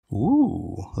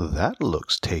Ooh, that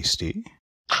looks tasty.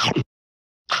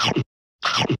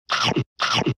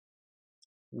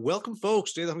 Welcome,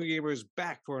 folks. Jay the Hungry Gamer is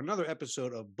back for another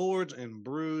episode of Boards and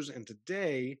Brews. And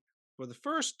today, for the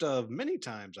first of many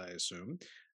times, I assume,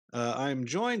 I'm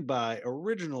joined by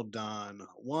Original Don,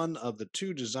 one of the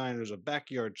two designers of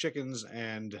Backyard Chickens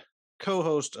and co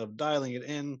host of Dialing It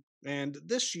In. And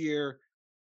this year,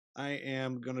 I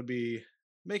am going to be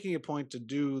making a point to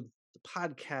do the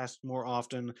podcast more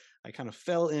often. I kind of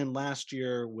fell in last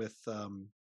year with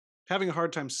having a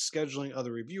hard time scheduling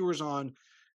other reviewers on.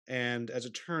 And as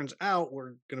it turns out,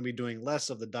 we're going to be doing less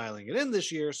of the dialing it in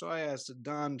this year. So I asked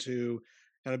Don to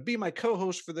kind of be my co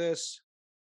host for this.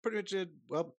 Pretty much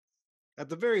well, at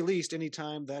the very least,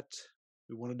 anytime that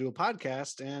we want to do a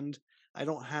podcast and I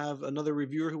don't have another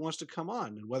reviewer who wants to come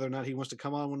on. And whether or not he wants to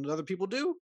come on when other people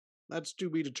do, that's to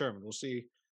be determined. We'll see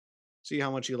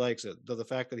how much he likes it. Though the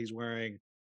fact that he's wearing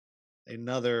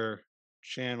another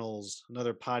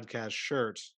another podcast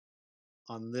shirt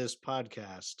on this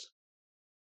podcast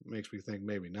makes me think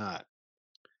maybe not.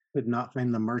 Could not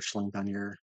find the merch link on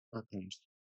your webpage.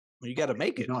 Well, you got to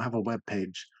make You it. don't have a web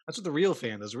page. That's what the real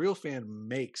fan does. The real fan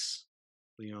makes,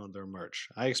 their merch.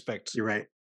 I expect. You're right.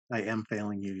 I am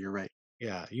failing you. You're right.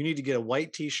 Yeah, you need to get a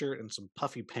white T-shirt and some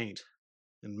puffy paint,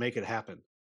 and make it happen.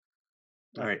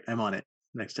 All right, I'm on it.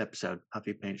 Next episode,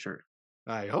 puffy paint shirt.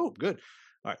 I hope. Good.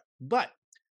 All right, but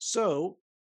so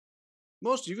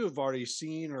most of you have already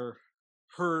seen or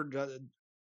heard.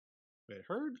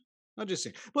 Heard? Not just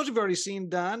seen. Most of you have already seen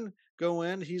Don go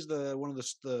in. He's one of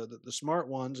the smart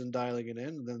ones in dialing it in.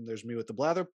 And then there's me with the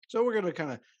blather. So we're gonna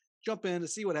kind of jump in to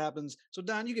see what happens. So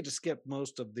Don, you get to skip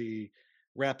most of the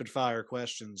rapid fire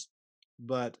questions,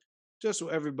 but just so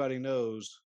everybody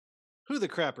knows, who the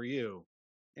crap are you,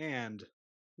 and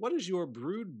what is your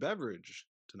brewed beverage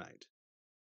tonight?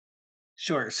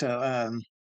 Sure. So,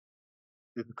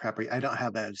 I don't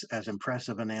have as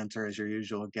impressive an answer as your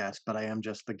usual guest, but I am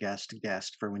just the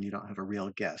guest for when you don't have a real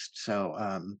guest. So,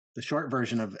 the short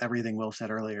version of everything Will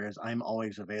said earlier is I'm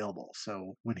always available.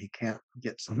 So when he can't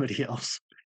get somebody else,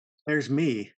 there's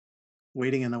me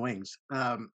waiting in the wings.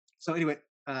 So anyway,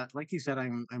 like you said,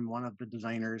 I'm one of the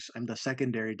designers. I'm the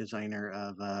secondary designer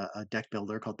of a deck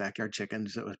builder called Backyard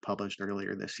Chickens that was published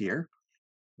earlier this year.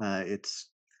 Its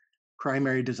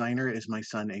primary designer is my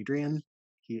son Adrian.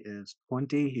 He is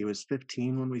 20. He was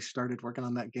 15 when we started working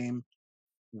on that game.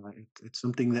 It's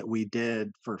something that we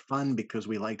did for fun because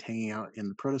we liked hanging out in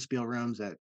the Protospiel rooms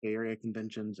at Bay Area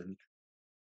conventions, and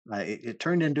it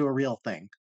turned into a real thing.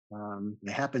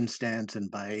 By happenstance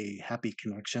and by happy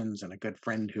connections and a good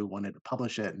friend who wanted to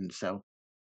publish it. And so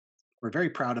we're very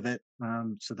proud of it.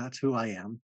 So that's who I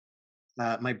am.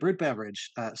 My brewed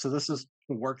beverage. So this is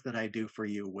the work that I do for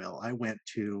you, Will. I went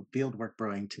to Fieldwork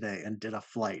Brewing today and did a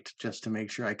flight just to make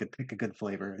sure I could pick a good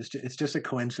flavor. It's just a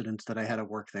coincidence that I had a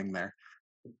work thing there.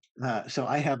 So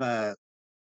I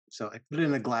put it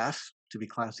in a glass to be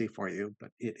classy for you, but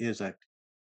it is a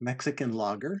Mexican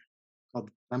lager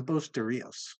called Campos de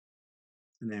Rios.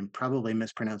 And I'm probably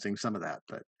mispronouncing some of that,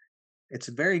 but it's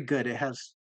very good. It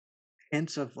has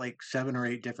hints of like 7 or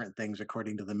 8 different things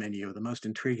according to the menu. The most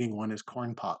intriguing one is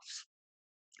corn pops.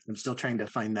 I'm still trying to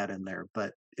find that in there,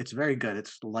 but it's very good.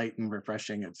 It's light and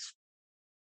refreshing.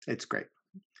 It's great.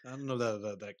 I don't know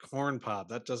that corn pop.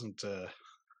 That doesn't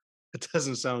it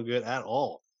doesn't sound good at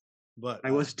all. But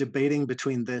I was debating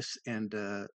between this and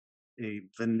a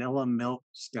vanilla milk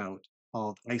stout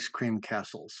called Ice Cream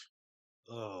Castles.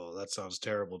 Oh, that sounds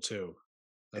terrible too.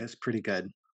 It's pretty good.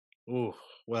 Oh,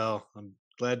 well, I'm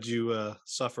glad you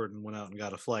suffered and went out and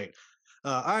got a flight.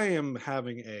 I am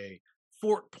having a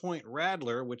Fort Point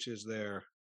Radler, which is their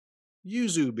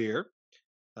yuzu beer.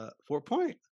 Fort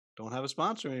Point don't have a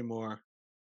sponsor anymore.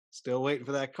 Still waiting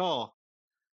for that call.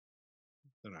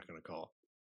 They're not going to call,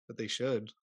 but they should.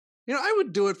 I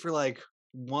would do it for like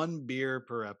one beer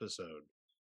per episode.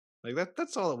 Like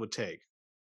that's all it would take.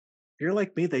 If you're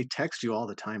like me, they text you all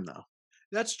the time though.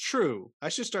 That's true. I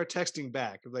should start texting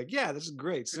back. I'm like, yeah, this is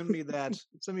great. Send me that.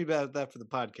 Send me that for the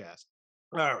podcast.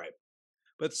 All right.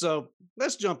 But so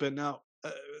let's jump in now.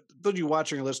 Those of you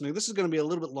watching or listening, this is going to be a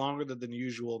little bit longer than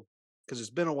usual because it's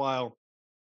been a while.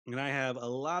 And I have a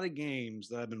lot of games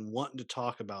that I've been wanting to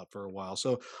talk about for a while.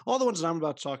 So all the ones that I'm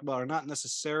about to talk about are not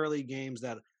necessarily games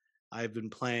that I've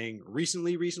been playing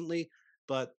recently,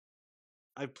 but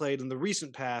I've played in the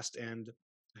recent past and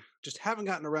just haven't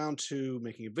gotten around to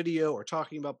making a video or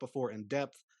talking about before in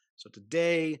depth. So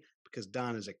today, because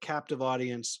Don is a captive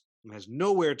audience and has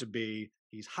nowhere to be,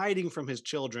 he's hiding from his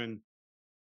children,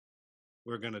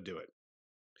 we're going to do it.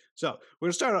 So we're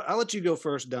going to start. I'll let you go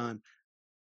first, Don.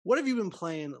 what have you been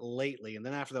playing lately? And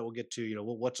then after that, we'll get to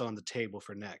what's on the table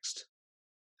for next.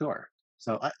 Sure.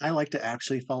 So I like to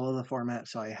actually follow the format,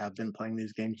 so I have been playing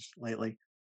these games lately.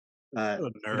 What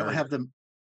a I don't nerd. have them.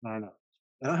 I know.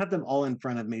 I don't have them all in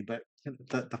front of me, but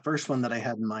the first one that I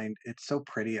had in mind, it's so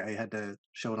pretty. I had to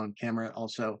show it on camera.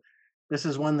 Also, this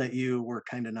is one that you were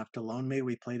kind enough to loan me.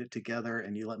 We played it together,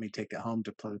 and you let me take it home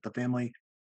to play with the family.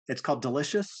 It's called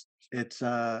Delicious. It's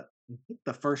the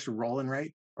first roll and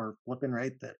write or flip and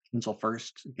write that Pencil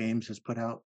First Games has put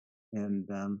out, and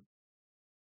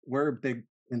we're big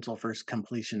Pencil First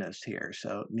completionists here,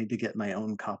 so need to get my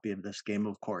own copy of this game,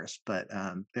 of course. But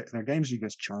their games are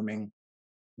just charming.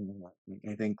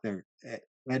 I think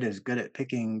Ed is good at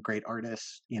picking great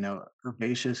artists.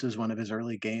 Herbaceous is one of his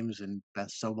early games, and Beth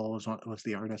Sobel was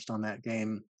the artist on that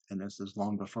game, and this is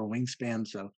long before Wingspan,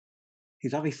 so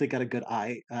he's obviously got a good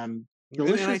eye. And I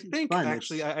Delicious is think fun.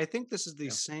 actually, I think this is the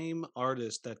Yeah, same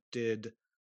artist that did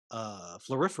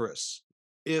Floriferous,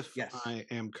 if yes, I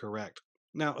am correct.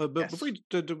 Now, but before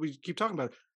yes, we keep talking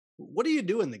about it, what do you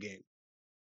do in the game?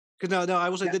 Because now, I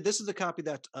will say yeah. that this is a copy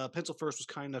that Pencil First was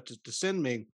kind enough to send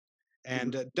me,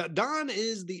 Mhm. and Don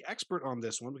is the expert on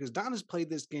this one because Don has played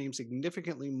this game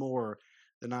significantly more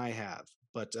than I have.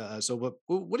 But so,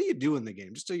 what do you do in the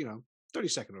game? Just a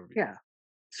 30-second overview. Yeah.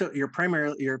 So you're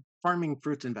farming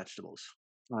fruits and vegetables.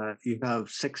 You have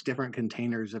 6 different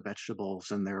containers of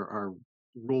vegetables, and there are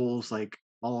rules like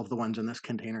all of the ones in this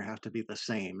container have to be the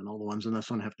same, and all the ones in this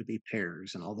one have to be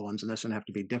pairs, and all the ones in this one have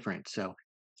to be different. So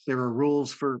there are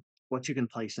rules for what you can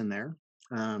place in there.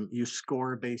 You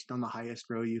score based on the highest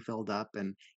row you filled up,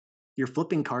 and you're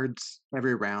flipping cards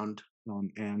every round,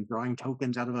 and drawing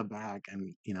tokens out of a bag.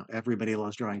 And everybody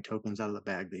loves drawing tokens out of the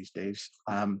bag these days.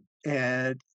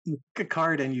 And you pick a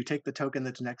card and you take the token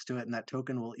that's next to it, and that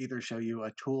token will either show you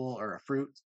a tool or a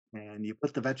fruit. And you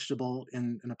put the vegetable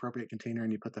in an appropriate container,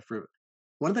 and you put the fruit.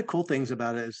 One of the cool things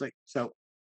about it is like, so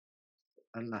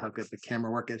I don't know how good the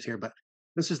camera work is here, but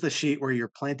this is the sheet where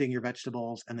you're planting your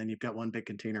vegetables, and then you've got one big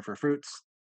container for fruits,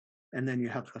 and then you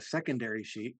have a secondary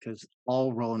sheet because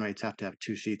all roll and writes have to have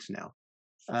 2 sheets now.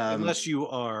 Um, Unless you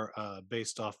are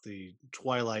based off the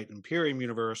Twilight Imperium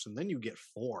universe, and then you get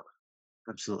four.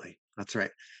 Absolutely, that's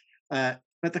right. But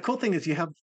the cool thing is you have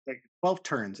like 12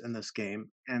 turns in this game,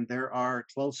 and there are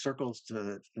 12 circles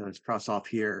to cross off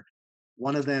here.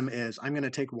 One of them is I'm going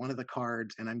to take one of the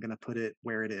cards and I'm going to put it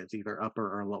where it is, either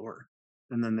upper or lower.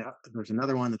 And then there's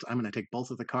another one that's I'm going to take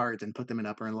both of the cards and put them in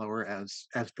upper and lower as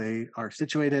they are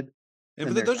situated. And Then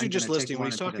for there's those you I'm going just to take listing, when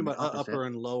one he's and put it talking in the about opposite. upper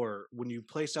and lower, when you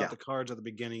place out Yeah, the cards at the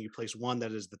beginning, you place one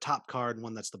that is the top card and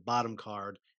one that's the bottom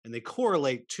card, and they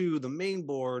correlate to the main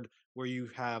board where you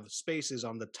have spaces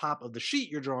on the top of the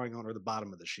sheet you're drawing on or the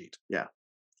bottom of the sheet. yeah.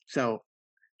 So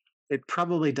it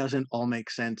probably doesn't all make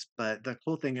sense, but the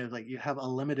cool thing is like you have a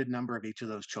limited number of each of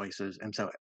those choices. And so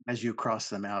as you cross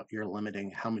them out, you're limiting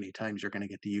how many times you're going to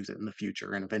get to use it in the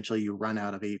future. And eventually you run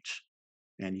out of each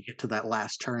and you get to that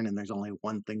last turn and there's only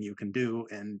one thing you can do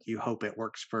and you hope it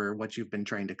works for what you've been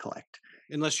trying to collect.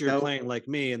 Unless you're So playing like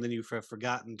me and then you've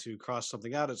forgotten to cross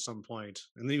something out at some point,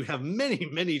 and then you have many,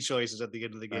 many choices at the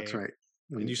end of the that's game, right.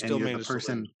 and you And still you're the manage to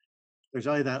person, lose. there's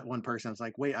only that one person that's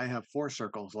like, wait, I have 4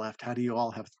 circles left. How do you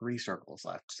all have 3 circles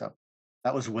left? So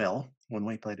that was Will when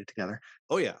we played it together.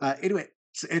 Oh yeah. Anyway,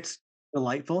 it's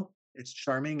delightful. It's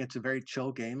charming. It's a very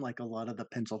chill game, like a lot of the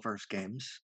Pencilverse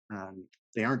games.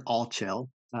 They aren't all chill,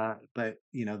 but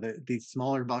the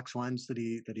smaller box ones that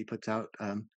he puts out,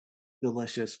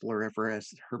 delicious,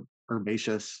 floriferous,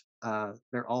 herbaceous.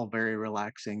 They're all very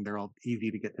relaxing. They're all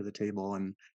easy to get to the table,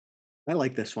 and I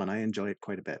like this one. I enjoy it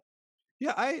quite a bit.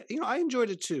 Yeah, I enjoyed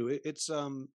it too. It's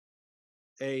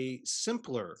a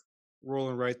simpler roll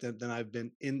and write than I've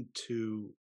been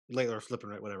into lately, or flip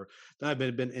and write, whatever, than I've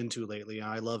been into lately.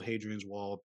 I love Hadrian's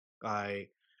Wall. I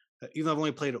Even though I've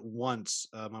only played it once,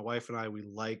 my wife and I, we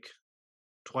like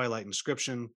Twilight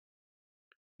Inscription,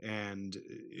 and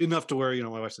enough to where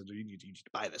my wife said you need to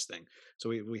buy this thing. So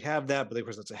we have that, but of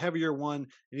course that's a heavier one.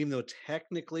 And even though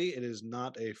technically it is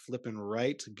not a flip and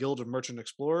write, Guild of Merchant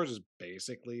Explorers is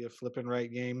basically a flip and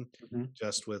write game, Mhm.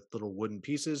 just with little wooden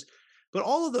pieces. But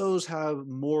all of those have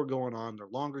more going on. They're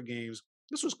longer games.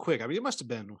 This was quick. I mean, it must have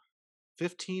been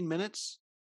 15 minutes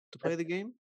to play Yep, the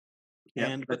game. yep,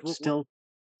 And but but still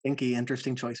thinky,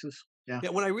 interesting choices. Yeah. yeah,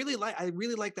 what I really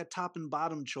like that top and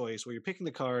bottom choice where you're picking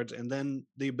the cards and then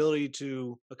the ability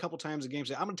to a couple times a game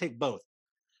say, I'm going to take both.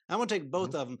 I'm going to take Mhm,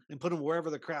 both of them and put them wherever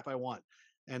the crap I want.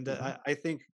 And mhm. I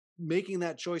think making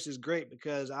that choice is great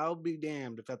because I'll be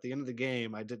damned if at the end of the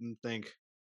game I didn't think,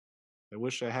 I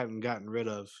wish I hadn't gotten rid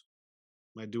of.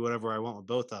 I do whatever I want with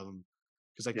both of them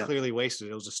because I Yep. clearly wasted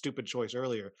it. It was a stupid choice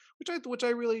earlier, which I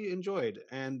really enjoyed.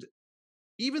 And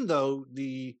even though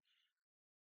the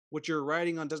what you're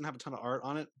writing on doesn't have a ton of art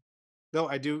on it, though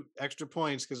I do extra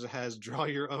points because it has draw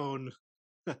your own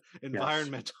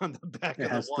Yes. environment on the back It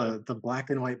of the has one. the black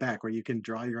and white back where you can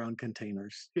draw your own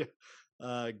containers.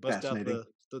 Yeah. Bust out Fascinating.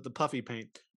 the puffy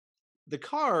paint. The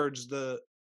cards,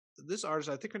 this artist,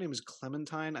 I think her name is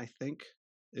Clementine, I think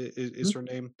is Mhm. her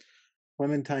name.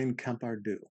 Clementine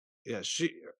Campardu. Yeah,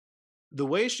 the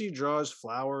way she draws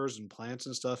flowers and plants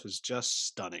and stuff is just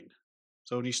stunning.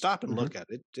 So when you stop and Mhm. look at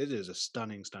it, it is a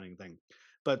stunning, stunning thing.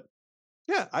 But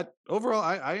yeah,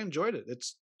 I enjoyed it.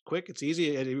 It's quick, it's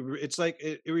easy. It's like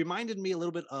it reminded me a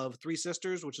little bit of Three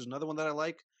Sisters, which is another one that I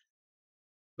like,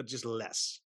 but just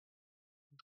less.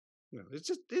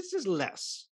 It's just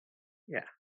less. Yeah.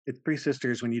 It's Three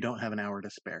Sisters when you don't have an hour to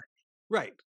spare.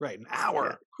 Right, right. An Yeah,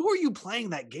 hour. Who are you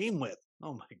playing that game with?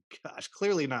 Oh my gosh,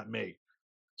 clearly not me.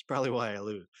 It's probably why I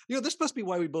lose. This must be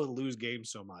why we both lose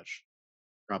games so much.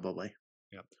 probably.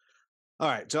 Yeah. All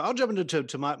right, so I'll jump into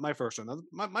to my first one.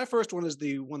 My first one is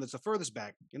the one that's the furthest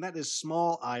back, and that is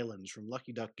Small Islands from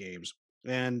Lucky Duck Games.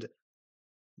 And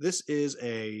this is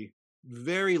a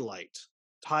very light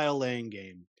tile laying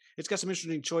game. It's got some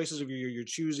interesting choices. If you're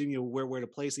choosing where to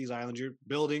place these islands, you're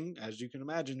building, as you can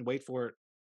imagine, wait for it,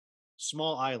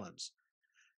 small islands.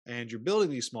 And you're building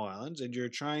these small islands, and you're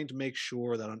trying to make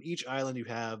sure that on each island you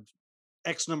have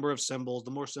X number of symbols.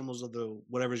 The more symbols of the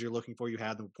whatever's you're looking for, you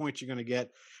have the more points you're going to get.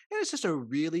 And it's just a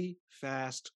really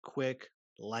fast, quick,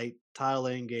 light tile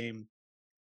laying game.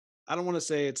 I don't want to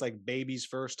say it's like baby's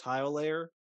first tile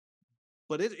layer,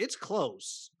 but it's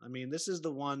close. I mean, this is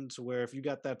the one to where if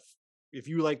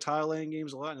you like tile laying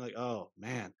games a lot, and you're like, oh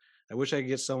man, I wish I could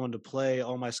get someone to play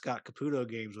all my Scott Caputo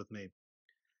games with me.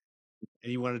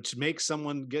 And you wanted to make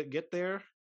someone get there,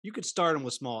 you could start them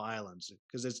with Small Islands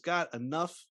because it's got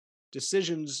enough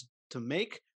decisions to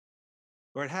make,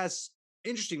 or it has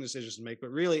interesting decisions to make.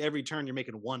 But really, every turn you're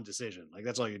making one decision. Like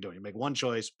that's all you're doing. You make one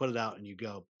choice, put it out, and you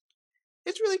go.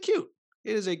 It's really cute.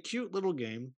 It is a cute little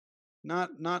game.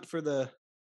 Not for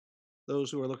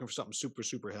those who are looking for something super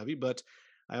super heavy, but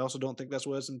I also don't think that's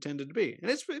what it's intended to be. And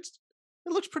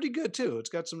it looks pretty good too. It's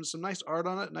got some nice art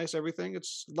on it, nice everything.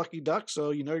 It's Lucky Duck,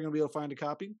 so you know you're gonna be able to find a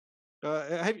copy.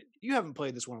 You haven't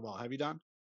played this one at all, have you, Don?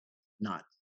 Not.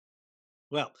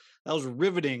 Well, that was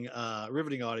riveting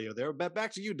audio there.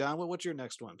 Back to you, Don. What's your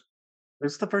next one?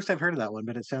 It's the first I've heard of that one,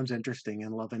 but it sounds interesting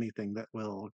and love anything that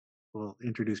will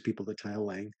introduce people to tile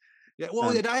laying. Yeah, well,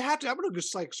 Um, I have to. I'm gonna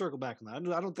just like circle back on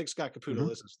that. I don't think Scott Caputo mhm,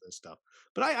 listens to this stuff,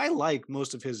 but I like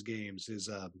most of his games, his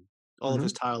all of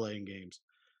his mhm, tile laying games.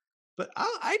 But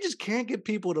I just can't get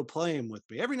people to play him with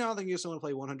me. Every now and then, I get someone to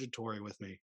play 100 Tory with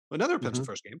me. Another pencil mhm,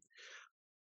 first game,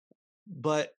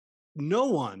 but no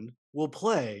one will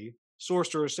play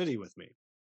Sorcerer City with me.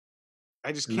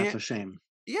 I just and that's can't. a shame.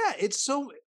 Yeah, it's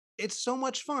so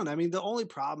much fun. I mean, the only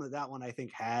problem that one I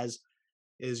think has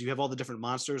is you have all the different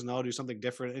monsters and they all do something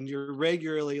different, and you're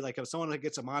regularly like if someone that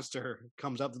gets a monster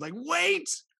comes up, they're like,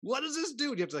 "Wait, what does this do?"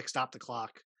 And you have to like stop the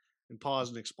clock and pause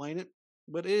and explain it.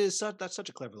 But that's such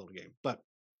a clever little game, but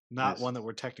It not is. one that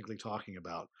we're technically talking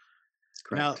about.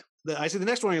 Now, Correct. I see the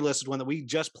next one on your list is one that we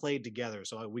just played together,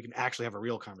 so we can actually have a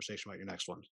real conversation about your next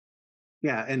one.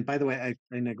 Yeah, and by the way,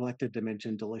 I neglected to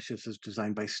mention Delicious is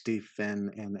designed by Steve Finn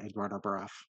and Eduardo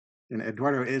Baraf. And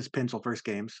Eduardo is Pencil First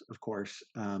Games, of course,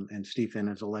 and Steve Finn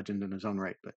is a legend in his own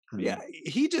right. But Yeah,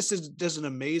 he just does an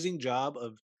amazing job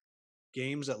of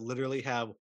games that literally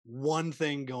have one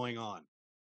thing going on.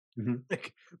 mhm.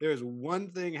 Like there's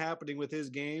one thing happening with his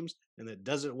games and that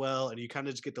does it well, and you kind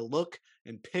of just get to look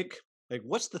and pick like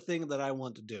what's the thing that I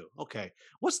want to do? Okay,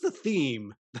 what's the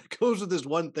theme that goes with this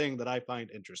one thing that I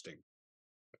find interesting?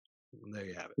 And there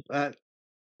you have it. uh,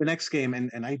 the next game,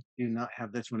 and I do not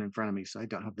have this one in front of me, so I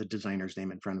don't have the designer's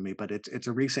name in front of me, but it's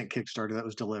a recent Kickstarter that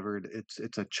was delivered. It's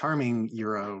a charming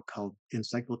Euro called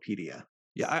Encyclopedia,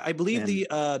 Yeah, I believe and the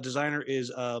designer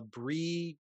is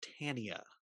Britannia.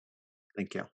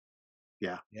 thank you.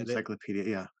 Yeah, Get it? Encyclopedia.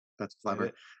 Yeah, that's Get clever.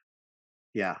 it?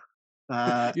 Yeah.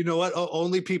 Uh, You know what?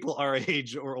 Only people our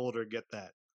age or older get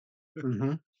that.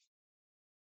 mhm.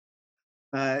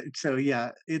 So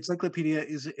yeah, Encyclopedia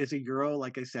is a Euro.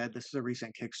 Like I said, this is a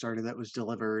recent Kickstarter that was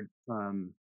delivered.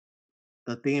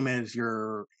 The theme is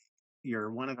you're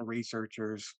one of the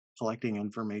researchers collecting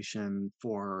information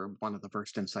for one of the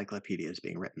first encyclopedias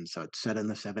being written. So it's set in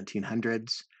the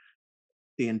 1700s.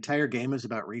 The entire game is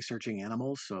about researching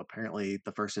animals. So apparently,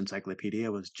 the first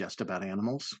encyclopedia was just about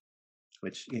animals,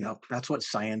 which that's what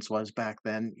science was back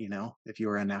then. If you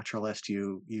were a naturalist,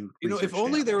 you If researched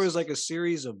only there animals. was like a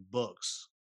series of books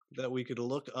that we could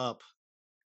look up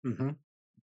Hmm.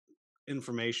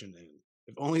 information in.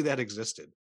 If only that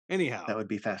existed. Anyhow, That would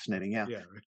be fascinating. Yeah. yeah,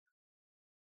 right.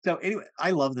 So anyway,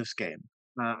 I love this game.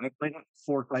 I played it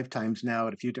 4 or 5 times now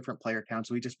at a few different player counts.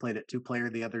 We just played it 2 player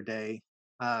the other day.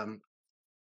 Um,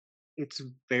 it's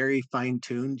very fine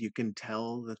tuned. You can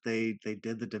tell that they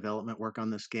did the development work on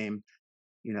this game.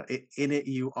 In it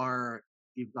you've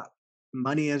got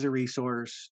money as a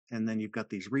resource, and then you've got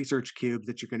these research cubes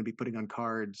that you're going to be putting on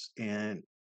cards, and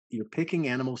you're picking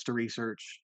animals to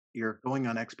research. You're going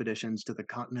on expeditions to the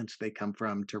continents they come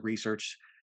from to research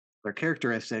their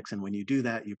characteristics, and when you do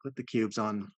that, you put the cubes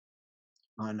on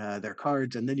their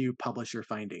cards, and then you publish your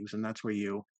findings, and that's where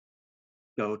you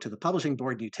go to the publishing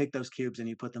board and you take those cubes and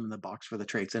you put them in the box for the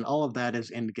traits, and all of that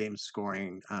is end game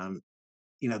scoring.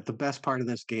 The best part of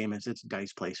this game is its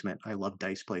dice placement. I love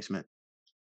dice placement.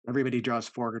 Everybody draws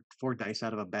four dice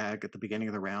out of a bag at the beginning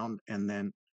of the round, and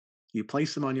then you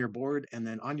place them on your board, and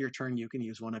then on your turn you can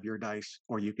use one of your dice,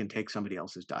 or you can take somebody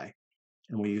else's die.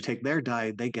 And when you take their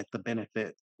die, they get the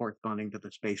benefit corresponding to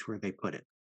the space where they put it.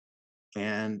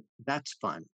 And that's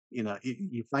fun.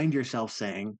 You find yourself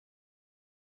saying,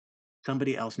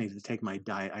 somebody else needs to take my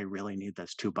die. I really need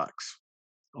this $2.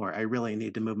 Or I really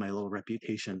need to move my little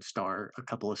reputation star a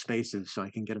couple of spaces so I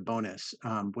can get a bonus,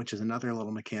 which is another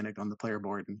little mechanic on the player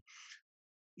board. And,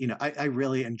 I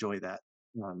really enjoy that.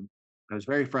 I was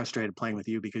very frustrated playing with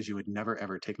you because you would never,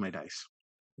 ever take my dice.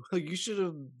 Well, you should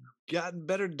have gotten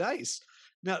better dice.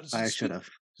 Now, I should have.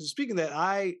 speaking of that,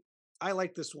 I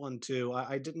like this one too.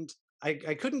 I didn't. I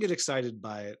couldn't get excited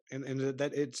by it, and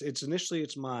that it's initially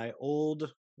it's my old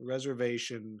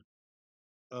reservation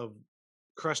of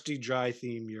crusty dry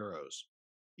theme Euros.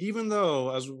 Even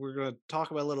though, as we're going to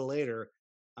talk about a little later,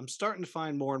 I'm starting to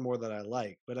find more and more that I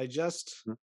like, but I just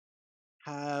Mm.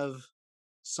 have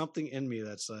something in me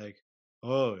that's like,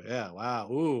 oh yeah, wow,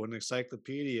 ooh, an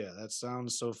encyclopedia. That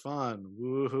sounds so fun.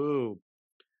 Woohoo.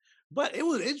 But it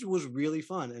was really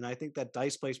fun. And I think that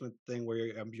dice placement thing where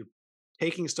you're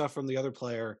taking stuff from the other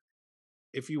player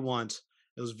if you want.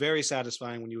 It was very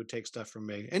satisfying when you would take stuff from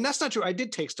me. And that's not true. I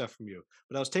did take stuff from you,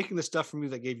 but I was taking the stuff from you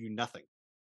that gave you nothing.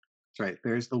 That's right.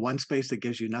 There's the one space that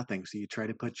gives you nothing. So you try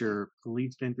to put your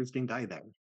least interesting die there.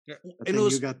 Yeah. But And it then you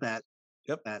was got that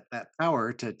yep. that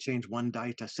power to change one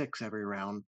die to 6 every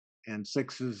round. And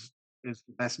 6 is the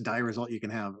best die result you can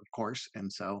have, of course.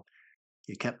 And so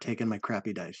you kept taking my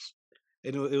crappy dice.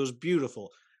 It was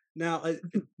beautiful. Now,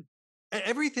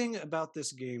 everything about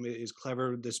this game is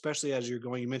clever, especially as you're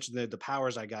going. You mentioned the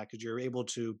powers I got because you're able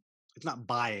to. It's not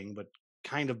buying, but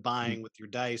kind of Mhm, buying with your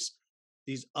dice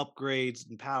these upgrades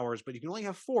and powers, but you can only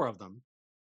have 4 of them. mhm,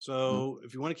 So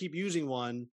if you want to keep using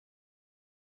one,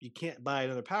 you can't buy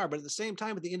another power. But at the same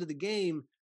time, at the end of the game,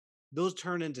 those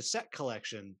turn into set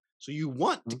collection. So you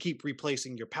want to mhm. keep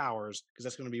replacing your powers because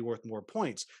that's going to be worth more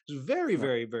points. It's very, Yeah.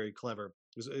 very, very clever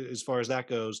as far as that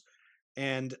goes.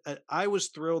 And I was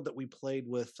thrilled that we played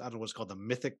with, I don't know what's called the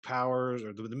mythic powers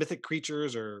or the mythic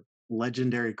creatures or,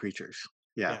 Legendary creatures.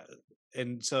 Yeah. yeah.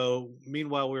 And so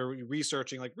meanwhile, we were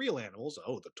researching like real animals.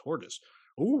 Oh, the tortoise.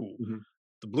 Ooh, Mhm,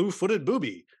 the blue footed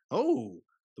booby. Oh,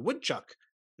 the woodchuck.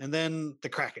 And then the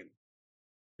kraken.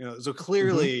 So mhm.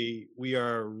 clearly we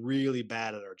are really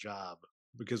bad at our job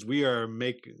because we are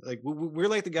making like we're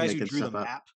like the guys who Making drew the stuff up.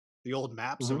 map, the old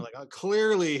maps, and Mhm. we're like, oh,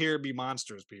 clearly here be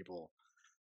monsters, people.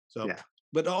 So, Yeah.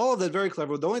 but all of that very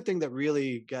clever. The only thing that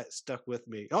really got stuck with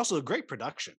me, also a great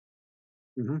production.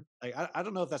 Mhm. Like I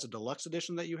don't know if that's a deluxe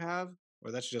edition that you have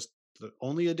or that's just the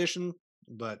only edition,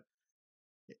 but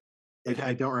it I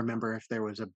had don't remember if there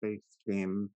was a base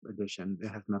game edition that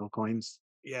has metal coins.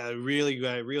 yeah, really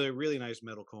good, really nice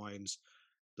metal coins.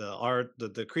 The art,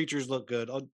 the creatures look good.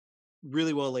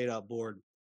 Really well laid out board.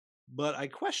 But I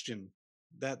question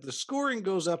that the scoring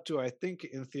goes up to, I think,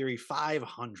 in theory,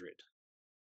 500.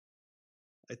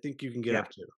 I think you can get Yeah. up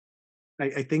to.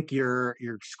 I think your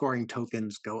scoring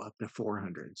tokens go up to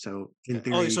 400. So in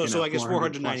Okay. Oh, theory, you can so have I guess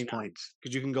 400 plus 499 points.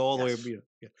 because you can go all the way. Yes.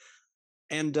 Yeah.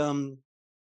 And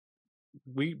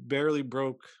we barely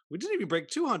broke. We didn't even break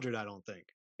 200. I don't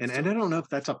think. And I So don't know if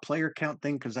that's a player count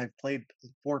thing because I've played a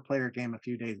 4 player game a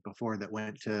few days before that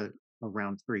went to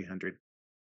around 300.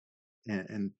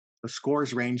 And the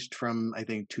scores ranged from, I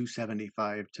think,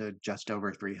 275 to just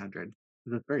over 300. It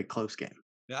was a very close game.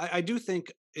 yeah, I do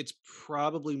think it's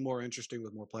probably more interesting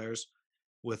with more players,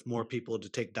 with more people to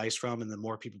take dice from, and then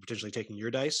more people potentially taking your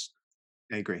dice.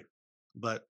 I agree.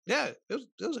 But yeah, it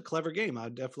was a clever game. I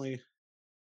definitely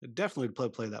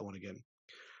would play that one again.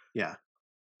 Yeah.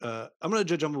 I'm going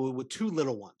to jump with 2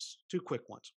 little ones, 2 quick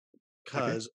ones, Okay.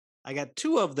 because I got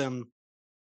 2 of them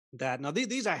that now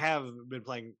these I have been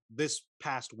playing this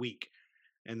past week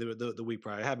and the week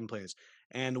prior. I haven't played this,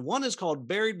 And one is called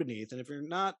Buried Beneath. And if you're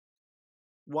not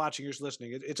watching, you're just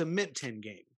listening, it's a Mint 10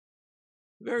 game.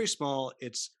 Very small.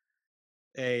 It's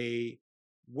a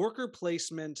worker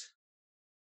placement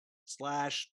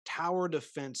slash tower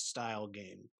defense style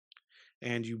game.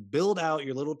 And you build out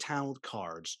your little town with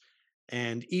cards.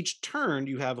 And each turn,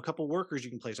 you have a couple workers you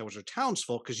can place out, which are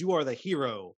townsfolk, because you are the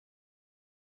hero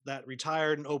that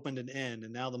retired and opened an inn.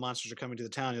 And now the monsters are coming to the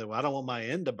town. You're like, well, I don't want my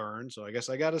inn to burn. So I guess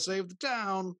I got to save the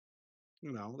town.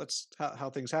 That's how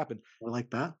things happen. I like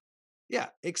that. Yeah,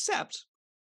 except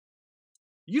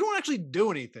you don't actually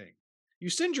do anything. You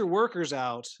send your workers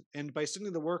out, and by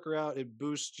sending the worker out, it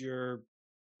boosts your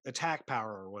attack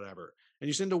power or whatever. And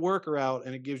you send a worker out,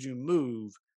 and it gives you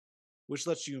move, which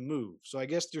lets you move. So I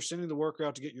guess you're sending the worker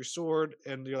out to get your sword,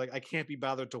 and you're like, I can't be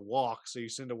bothered to walk, so you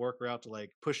send a worker out to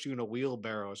like push you in a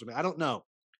wheelbarrow or something. I don't know,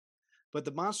 but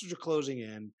the monsters are closing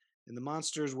in, and the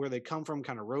monsters where they come from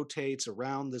kind of rotates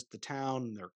around the town,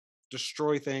 and they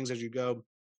destroy things as you go.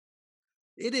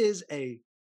 It is a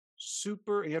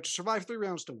super, and you have to survive 3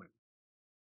 rounds to win.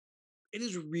 It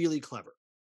is really clever.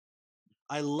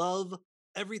 I love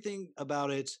everything about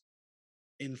it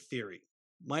in theory.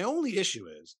 My only issue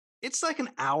is it's like an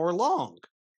hour long.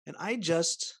 And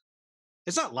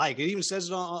it's not like it even says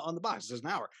it on the box. It says an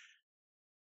hour.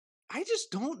 I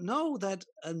just don't know that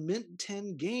a Mint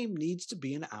 10 game needs to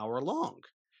be an hour long.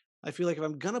 I feel like if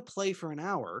I'm going to play for an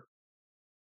hour,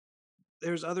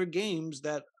 there's other games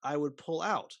that I would pull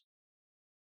out.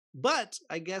 But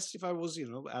I guess if I was,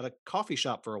 at a coffee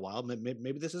shop for a while,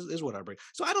 maybe this is what I bring.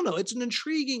 So I don't know. It's an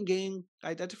intriguing game.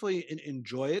 I definitely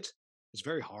enjoy it. It's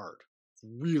very hard,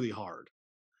 really hard.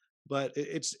 But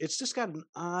it's just got an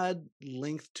odd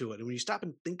length to it. And when you stop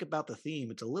and think about the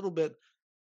theme, it's a little bit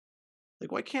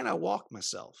like, why can't I walk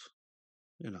myself?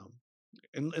 You know,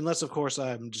 unless of course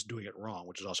I'm just doing it wrong,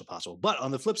 which is also possible. But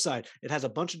on the flip side, it has a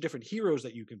bunch of different heroes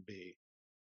that you can be,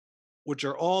 which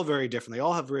are all very different. They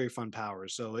all have very fun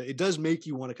powers. So it does make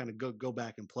you want to kind of go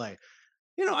back and play.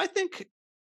 I think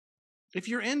if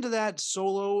you're into that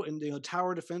solo and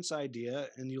tower defense idea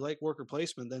and you like worker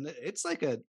placement, then it's like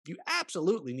you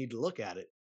absolutely need to look at it.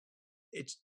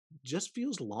 It just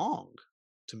feels long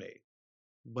to me.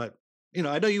 But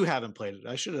I know you haven't played it.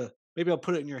 I should have, maybe I'll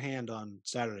put it in your hand on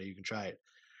Saturday. You can try it.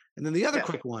 And then the other Yeah.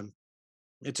 quick one,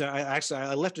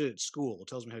 I left it at school. It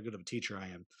tells me how good of a teacher I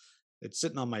am. It's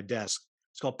sitting on my desk.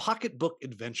 It's called Pocketbook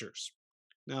Adventures.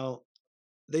 Now,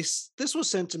 this was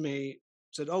sent to me,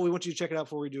 said, oh, we want you to check it out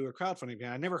before we do a crowdfunding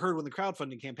campaign. I never heard when the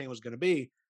crowdfunding campaign was going to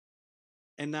be,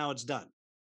 and now it's done.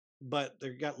 But they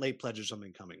got late pledge or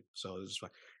something coming, so this is fine.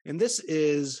 And this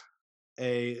is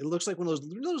it looks like one of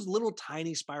those little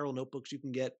tiny spiral notebooks you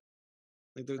can get.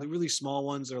 Like they're the really small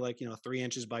ones. They're like 3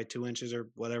 inches by 2 inches or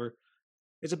whatever.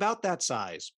 It's about that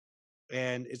size,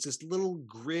 and it's this little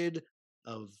grid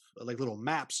of like little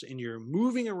maps, and you're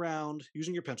moving around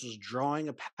using your pencils, drawing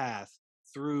a path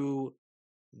through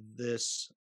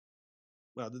this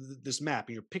this map,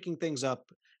 and you're picking things up,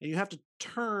 and you have to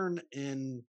turn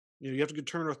in, you have to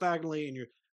turn orthogonally, and you're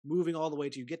moving all the way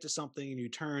till you get to something, and you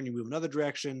turn, you move another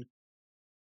direction,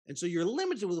 and so you're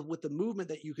limited with the movement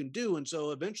that you can do, and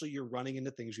so eventually you're running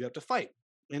into things you have to fight.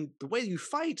 And the way you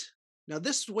fight, now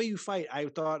this way you fight, I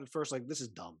thought at first like this is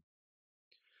dumb,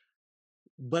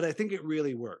 but I think it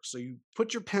really works. So you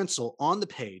put your pencil on the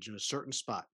page in a certain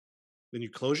spot, then you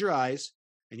close your eyes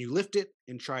and you lift it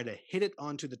and try to hit it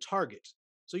onto the target.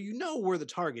 So you know where the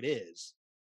target is.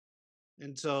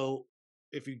 And so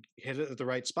if you hit it at the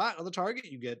right spot on the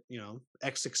target, you get,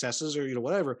 X successes or,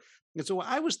 whatever. And so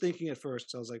I was thinking at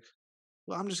first, I was like,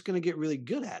 well, I'm just going to get really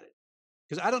good at it.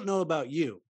 Because I don't know about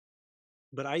you,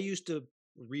 but I used to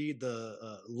read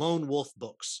the Lone Wolf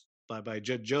books by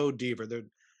Joe Deaver. They're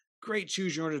great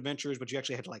choose your own adventures, but you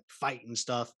actually had to like fight and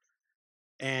stuff.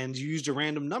 And you used a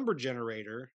random number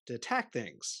generator to attack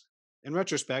things. In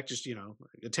retrospect, just, a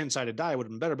 10-sided die would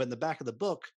have been better. But in the back of the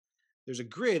book, there's a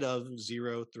grid of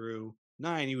 0 through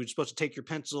 9. You were supposed to take your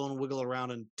pencil and wiggle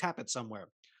around and tap it somewhere.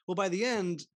 Well, by the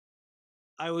end,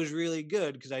 I was really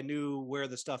good because I knew where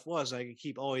the stuff was. I could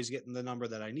keep always getting the number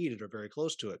that I needed or very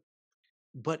close to it.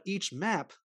 But each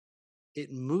map,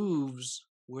 it moves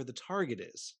where the target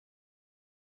is.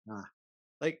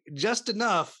 Like just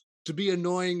enough to be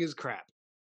annoying as crap.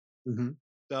 Mm-hmm.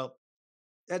 So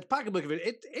that pocketbook of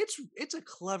it's a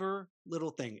clever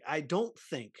little thing. I don't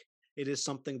think it is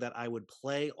something that I would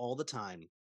play all the time,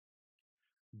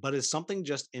 but it's something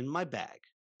just in my bag.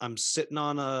 I'm sitting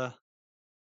on the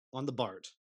BART.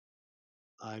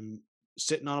 I'm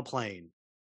sitting on a plane.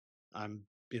 I'm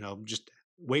just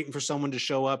waiting for someone to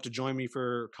show up to join me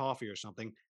for coffee or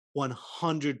something.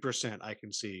 100% I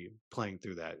can see playing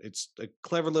through that. It's a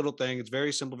clever little thing. It's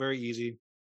very simple, very easy.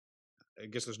 I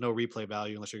guess there's no replay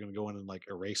value unless you're going to go in and like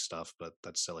erase stuff, but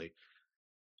that's silly.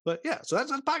 But yeah, so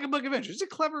that's Pocketbook Adventure. It's a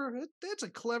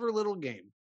clever little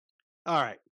game. All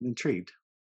right. I'm intrigued.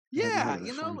 I hadn't heard Yeah, of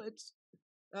this one. it's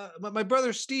my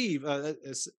brother Steve,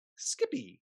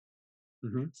 Skippy,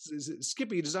 Hmm.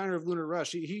 Skippy, designer of Lunar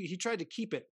Rush. He tried to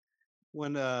keep it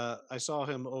when I saw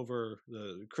him over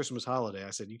the Christmas holiday.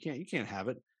 I said, you can't have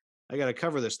it. I got to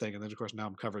cover this thing." And then of course now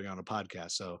I'm covering it on a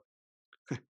podcast, so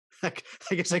I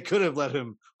guess I could have let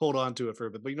him hold on to it for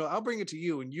a bit. But I'll bring it to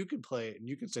you, and you can play it, and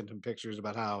you can send him pictures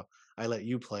about how I let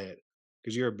you play it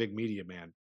because you're a big media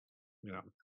man. You know,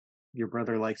 Your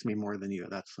brother likes me more than you.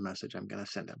 That's the message I'm going to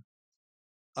send him.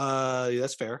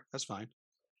 that's fair. That's fine.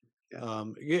 Yeah.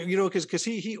 Because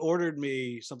he ordered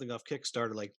me something off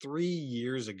Kickstarter like 3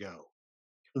 years ago.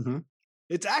 Hmm.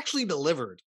 It's actually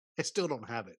delivered. I still don't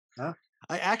have it. Huh?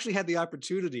 I actually had the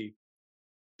opportunity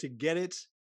to get it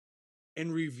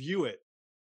and review it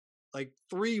like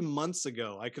 3 months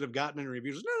ago. I could have gotten it in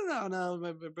reviews. No,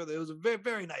 my brother. It was a very,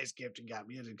 very nice gift you got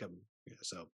me. It didn't come. Yeah,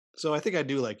 so I think I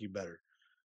do like you better.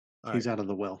 All He's right. out of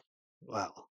the will.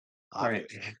 Well, All right.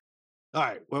 obvious. All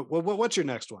right. What's your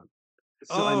next one?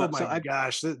 So Oh I'm so my I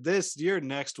gosh, this your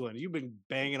next one. You've been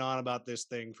banging on about this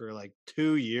thing for like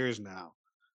 2 years now.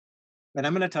 and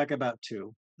I'm going to talk about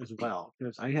two as well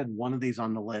because I had one of these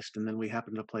on the list and then we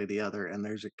happened to play the other and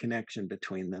there's a connection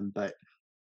between them. But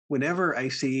whenever I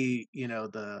see,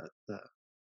 the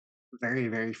very,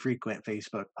 very frequent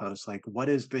Facebook posts like, what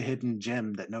is the hidden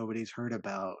gem that nobody's heard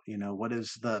about? What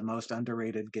is the most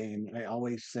underrated game? I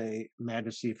always say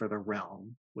Majesty for the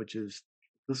Realm, which is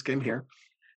this game here.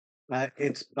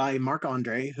 It's by Marc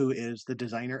Andre, who is the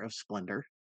designer of Splendor.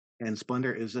 And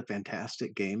Splendor is a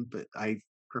fantastic game, but I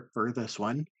prefer this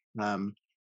one. Um,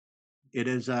 it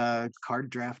is a card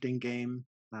drafting game.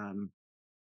 Um,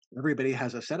 Everybody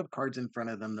has a set of cards in front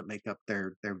of them that make up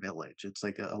their village. It's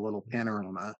like a little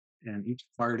panorama, and each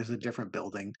card is a different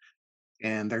building.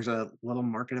 And there's a little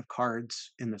market of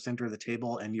cards in the center of the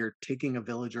table, and you're taking a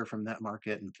villager from that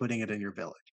market and putting it in your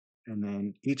village. And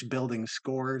then each building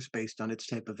scores based on its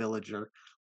type of villager,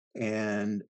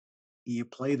 and you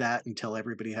play that until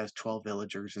everybody has 12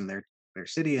 villagers in their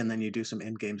city, and then you do some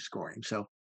in-game scoring. So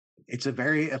it's a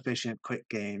very efficient, quick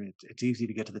game. It's easy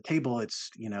to get to the table.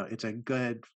 It's a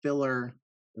good filler.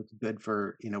 It's good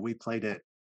for, we played it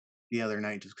the other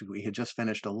night just because we had just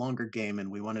finished a longer game and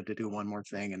we wanted to do one more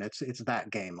thing. And it's that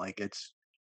game. Like it's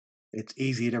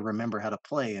easy to remember how to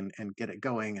play and get it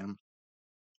going. And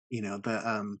you know,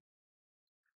 the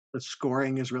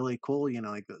scoring is really cool.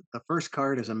 Like the first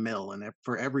card is a mill, and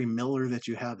for every miller that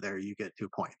you have there, you get 2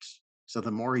 points. So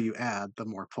the more you add, the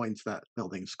more points that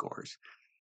building scores.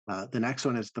 The next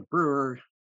one is the brewer.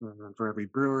 For every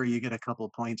brewer, you get a couple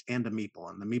of points and the meeple.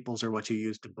 And the meeples are what you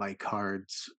use to buy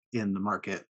cards in the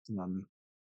market,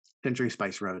 Century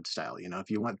Spice Road style. If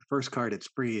you want the first card, it's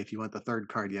free. If you want the third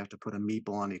card, you have to put a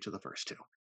meeple on each of the first two.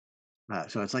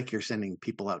 So it's like you're sending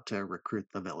people out to recruit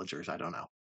the villagers. I don't know.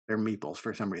 They're meeples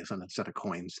for some reason instead of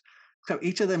coins. So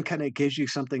each of them kind of gives you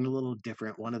something a little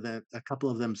different. A couple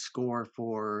of them score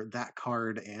for that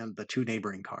card and the two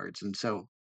neighboring cards. And so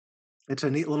it's a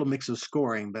neat little mix of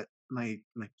scoring, but my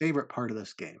favorite part of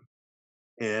this game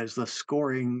is the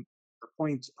scoring. The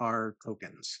points are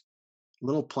tokens,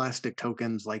 little plastic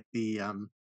tokens like the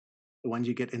ones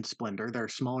you get in Splendor. They're a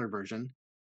smaller version,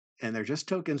 and they're just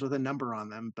tokens with a number on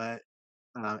them. But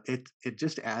it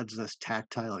just adds this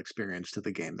tactile experience to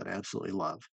the game that I absolutely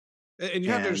love. And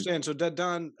you have to And understand. So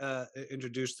Don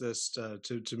introduced this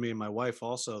to me and my wife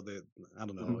also. I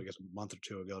don't know, mhm, I guess a month or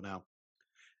two ago now.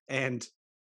 And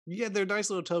yeah, they're nice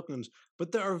little tokens,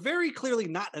 but they are very clearly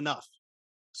not enough.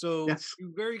 So yes,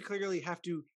 you very clearly have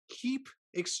to keep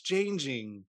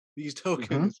exchanging these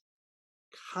hmm tokens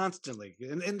constantly,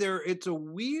 and it's a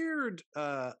weird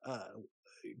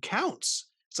counts.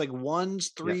 It's like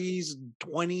ones, yeah. threes,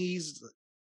 20s.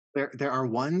 There are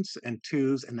ones and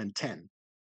twos and then 10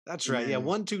 That's and right. Yeah, then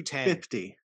 1, 2, 10.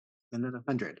 50 and then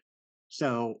 100.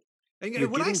 So And you're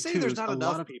when I getting say there's twos. not A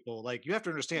lot enough of people, like you have to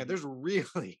understand, Mhm. there's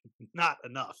really not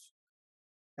enough.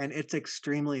 And it's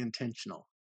extremely intentional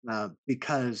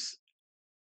because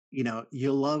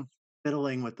you love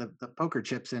fiddling with the poker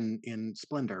chips in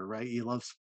Splendor, right? You love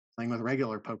playing with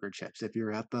regular poker chips. If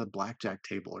you're at the blackjack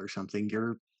table or something,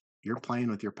 you're playing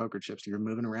with your poker chips. You're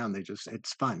moving around.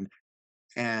 It's fun.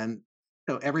 And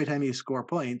so every time you score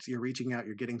points, you're reaching out.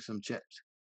 You're getting some chips.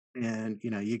 And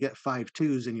you get 5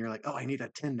 twos, and you're like, oh, I need a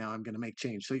 10 now. I'm going to make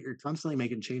change. So you're constantly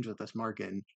making change with this market.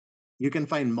 And you can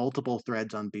find multiple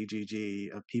threads on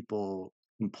BGG of people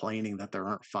complaining that there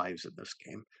aren't fives in this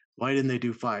game. Why didn't they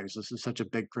do fives? This is such a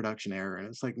big production error. And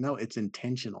it's like, no, it's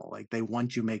intentional. Like they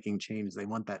want you making changes. They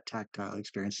want that tactile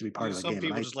experience to be part of the Some game. And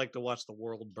people I, just like to watch the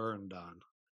world burn, Don.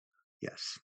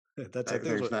 yes, That's I think is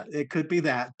there's what. that. It could be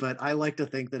that, but I like to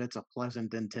think that it's a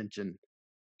pleasant intention.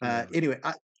 Yeah. Anyway,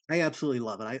 I absolutely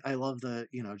love it. I love the,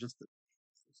 just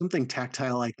something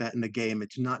tactile like that in the game.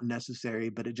 It's not necessary,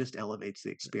 but it just elevates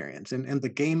the experience. And the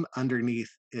game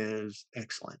underneath is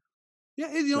excellent. Yeah,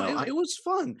 So it was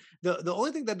fun. The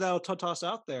only thing that I'll toss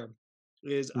out there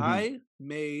is mhm, I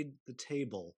made the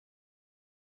table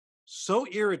so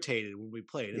irritated when we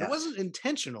played, and it yes. wasn't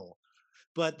intentional.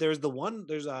 But there's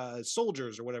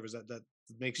soldiers or whatever that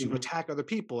makes you Mhm, attack other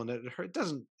people, and it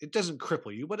doesn't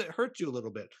cripple you, but it hurts you a little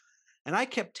bit. And I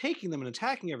kept taking them and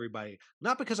attacking everybody,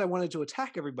 not because I wanted to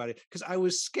attack everybody, because I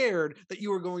was scared that you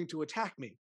were going to attack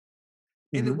me.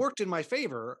 And it mhm. worked in my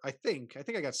favor, I think. I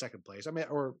think I got second place. I may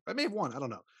have won. I don't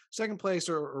know. Second place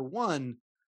or won,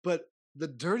 but the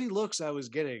dirty looks I was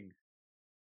getting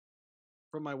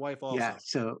from my wife Yeah, also.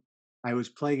 so I was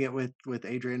playing it with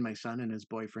Adrian, my son, and his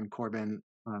boyfriend Corbin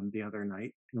the other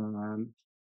night.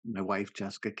 My wife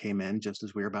Jessica came in just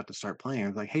as we were about to start playing. I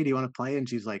was like, "Hey, do you want to play?" And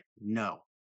she's like, "No."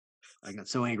 I got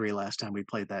so angry last time we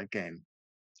played that game.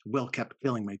 Will kept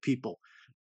killing my people.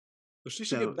 But she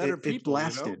should So get better it people, you know?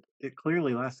 lasted. It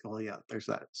clearly lasted. Well, yeah, there's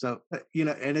that. So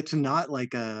and it's not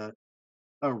like a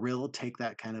real take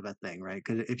that kind of a thing, right?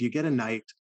 Because if you get a knight,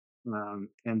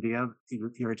 and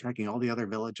you're attacking all the other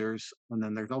villagers, and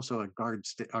then there's also a guard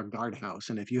house,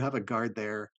 and if you have a guard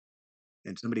there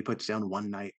and somebody puts down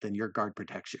one knight, then your guard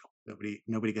protects you.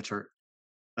 Nobody gets hurt.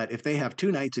 But if they have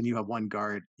two knights and you have one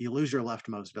guard, you lose your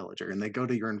leftmost villager, and they go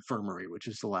to your infirmary, which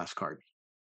is the last card.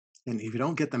 And if you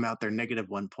don't get them out, they're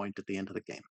 -1 point at the end of the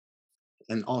game.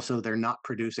 And also, they're not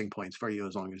producing points for you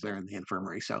as long as they're in the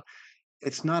infirmary. So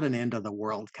it's not an end of the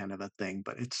world kind of a thing,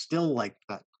 but it's still like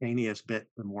that tiniest bit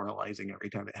demoralizing every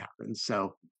time it happens.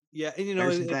 So Yeah, and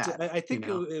there's that, I you think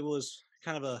know? it was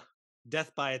kind of a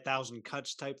death by a thousand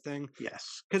cuts type thing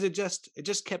Yes. because it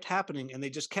just kept happening, and they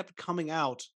just kept coming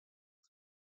out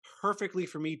perfectly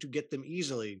for me to get them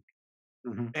easily,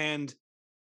 Mhm. and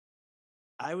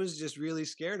I was just really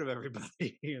scared of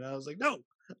everybody. I was like, no,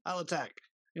 I'll attack.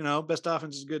 Best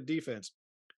offense is good defense.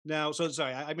 Now, so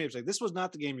sorry, I made a mistake. This was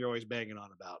not the game you're always banging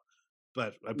on about,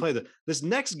 but I played this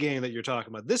next game that you're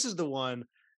talking about. This is the one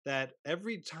that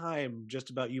every time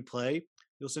just about you play,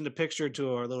 you'll send a picture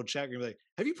to our little chat group like,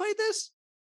 "Have you played this?"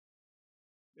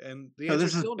 And the So answer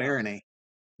this is is still no. Barony.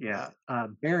 Uh, Yeah,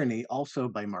 Barony, also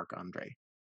by Marc Andre,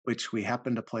 which we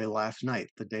happened to play last night,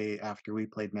 the day after we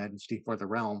played Majesty for the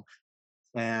Realm,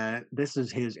 and this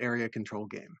is his area control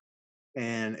game,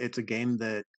 and it's a game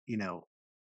that,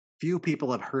 few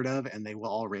people have heard of, and they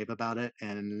will all rave about it,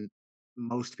 and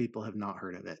most people have not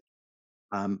heard of it.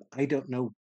 I don't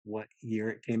know what year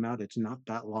it came out. It's not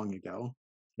that long ago.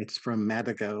 It's from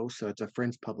Madago, so it's a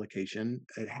French publication.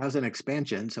 It has an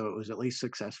expansion, so it was at least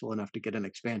successful enough to get an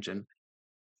expansion.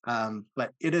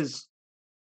 But it's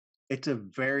a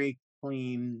very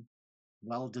clean,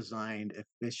 well designed,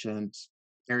 efficient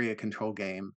area control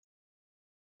game.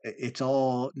 It's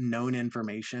all known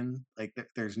information. Like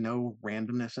there's no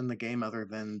randomness in the game other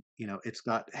than, it's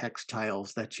got hex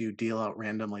tiles that you deal out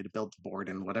randomly to build the board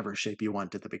in whatever shape you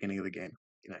want at the beginning of the game.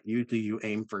 Usually you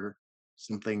aim for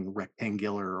something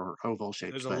rectangular or oval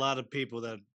shaped, there's a but lot of people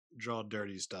that draw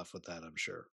dirty stuff with that, I'm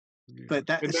sure. Yeah. but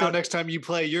that And now so next time you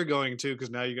play, you're going to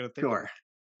because now you're going to think of it. sure.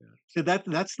 Yeah. So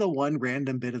that's the one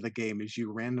random bit of the game is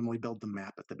you randomly build the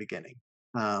map at the beginning.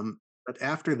 But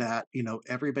after that,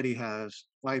 everybody has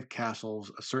 5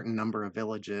 castles, a certain number of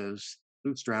villages,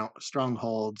 2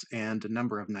 strongholds, and a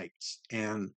number of knights.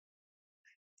 And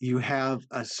you have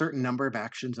a certain number of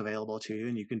actions available to you,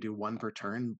 and you can do one per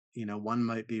turn. One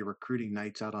might be recruiting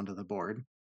knights out onto the board.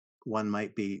 One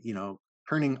might be,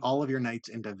 turning all of your knights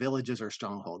into villages or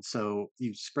strongholds. So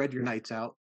you spread your knights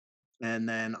out, and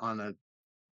then on a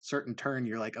certain turn,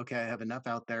 you're like, okay, I have enough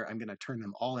out there. I'm going to turn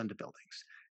them all into buildings.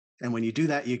 And when you do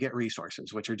that, you get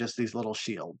resources, which are just these little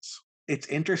shields. It's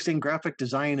interesting graphic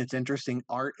design. It's interesting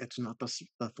art. It's not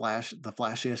the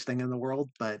flashiest thing in the world,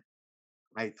 but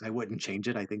I wouldn't change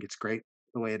it. I think it's great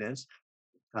the way it is.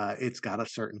 It's got a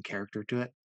certain character to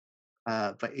it.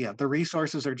 But yeah, the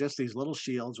resources are just these little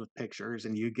shields with pictures,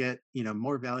 and you get,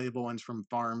 more valuable ones from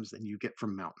farms than you get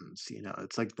from mountains.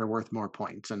 It's like they're worth more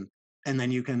points. And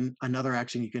then another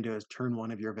action you can do is turn one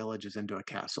of your villages into a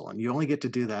castle. And you only get to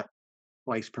do that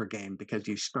twice per game because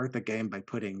you start the game by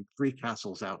putting 3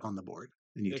 castles out on the board.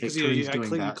 and you Because take turns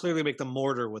doing you that. clearly make the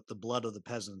mortar with the blood of the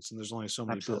peasants, and there's only so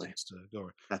many Absolutely. peasants to go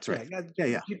over. That's Yeah, right. yeah,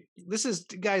 Yeah, yeah. this is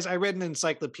guys, I read an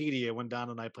encyclopedia when Don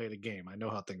and I played a game. I know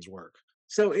how things work.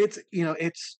 So it's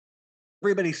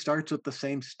everybody starts with the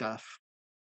same stuff.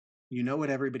 You know what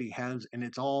everybody has, and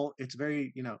it's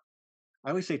very, I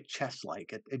always say chess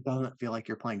like. It doesn't feel like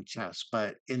you're playing chess,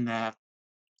 but in that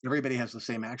everybody has the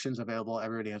same actions available,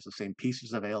 everybody has the same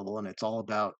pieces available, and it's all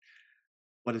about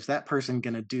what is that person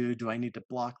going to do? Do I need to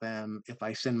block them? If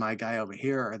I send my guy over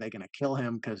here, are they going to kill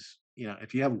him? Because,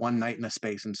 if you have one knight in a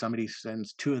space and somebody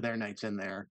sends two of their knights in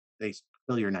there, they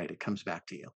kill your knight, it comes back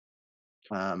to you.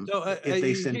 So, If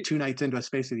they send two knights into a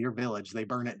space of your village, they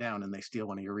burn it down and they steal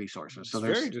one of your resources. it's So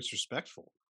very there's,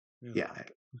 disrespectful. Yeah. yeah,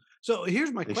 So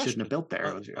here's my they shouldn't question. have built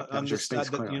there. That On was your this side, space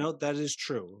that clearly. that is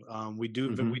true. We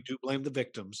Hmm. we do blame the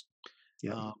victims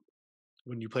Yeah.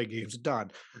 when you play games with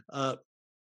Don. Uh,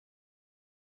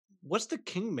 what's the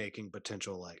king making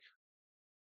potential like?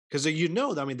 Because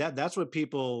I mean that's what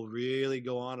people really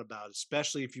go on about,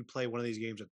 especially if you play one of these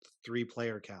games at 3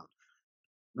 player count.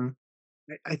 Mm.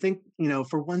 I think,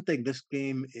 for one thing, this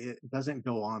game, it doesn't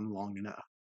go on long enough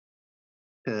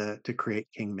to create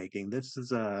king making. This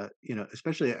is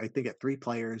especially I think at 3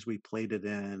 players, we played it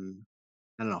in,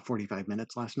 I don't know, 45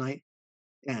 minutes last night.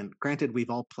 And granted, we've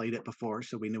all played it before,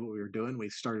 so we knew what we were doing. We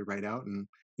started right out, and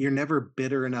you're never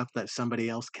bitter enough that somebody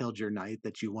else killed your knight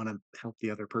that you want to help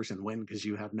the other person win because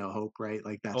you have no hope, right?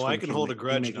 Like Oh, that's I when can hold a king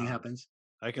grudge, making Don. happens.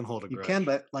 I can hold a You can,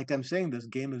 grudge. but like I'm saying, this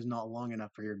game is not long enough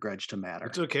for your grudge to It's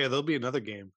matter. okay. There'll be another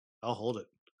game. I'll hold it.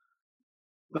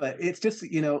 But it's just,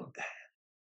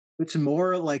 it's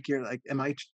more like you're like, am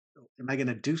I going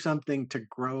to do something to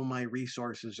grow my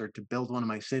resources or to build one of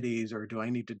my cities, or do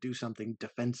I need to do something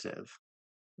defensive?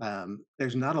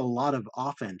 There's not a lot of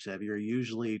offensive. You're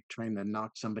usually trying to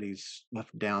knock somebody's stuff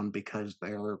down because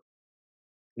they're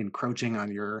encroaching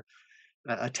on your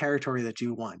a territory that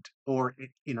you want, or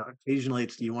occasionally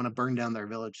it's you want to burn down their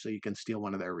village so you can steal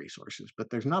one of their resources. But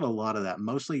there's not a lot of that.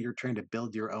 Mostly, you're trying to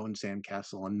build your own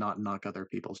sandcastle and not knock other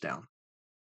people's down.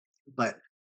 But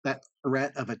that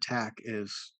threat of attack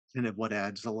is kind of what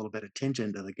adds a little bit of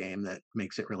tension to the game that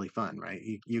makes it really fun, right?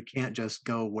 You can't just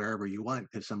go wherever you want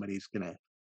because somebody's gonna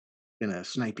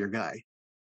snipe your guy,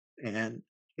 and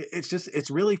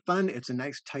it's really fun. It's a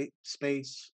nice tight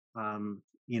space.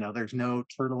 There's no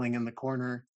turtling in the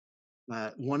corner.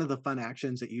 One of the fun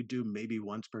actions that you do maybe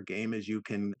once per game is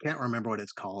can't remember what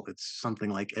it's called. It's something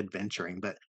like adventuring,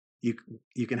 but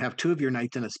you can have two of your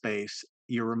knights in a space.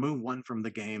 You remove one from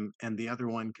the game, and the other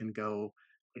one can go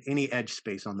any edge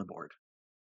space on the board.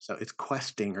 So it's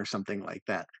questing or something like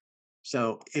that.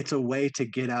 So it's a way to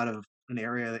get out of an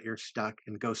area that you're stuck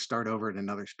and go start over in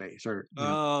another space, or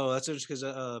Oh, that's interesting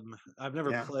because I've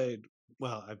never yeah. played.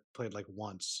 Well, I've played like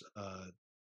once.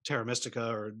 Terra Mystica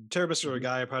or Mhm.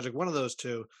 Gaia Project, one of those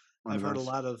two. One I've of heard a those.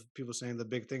 lot of people saying the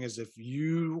big thing is if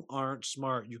you aren't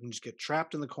smart, you can just get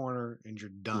trapped in the corner and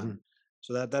you're done. Mhm.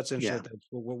 So that's interesting. Yeah, That's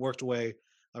what worked away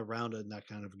around it in that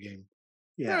kind of a game.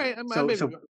 All yeah. right, I So maybe. so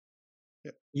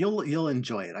Yeah. you'll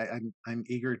enjoy it. I'm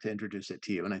eager to introduce it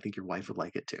to you, and I think your wife would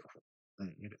like it too. I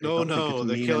No, don't think it's no,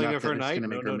 the mean killing enough of that her it's going knight. to No,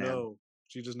 make her no, mad. no.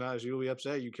 She does not. She will be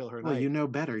upset. You kill her Well, you knight. know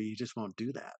better. You just won't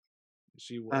do that.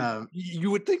 She will. Um,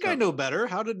 You would think I so know better.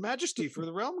 How did Majesty for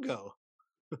the Realm go?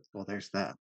 well, there's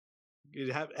that.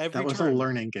 You have That every was a turn.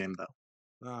 learning game,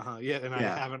 though. Yeah, and I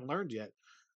Yeah, haven't learned yet.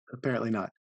 apparently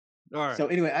not. All So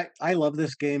right. anyway, I love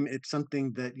this game. It's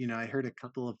something that I heard a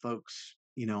couple of folks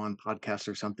on podcasts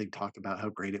or something talk about how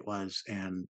great it was,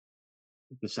 and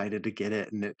decided to get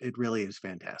it, and it really is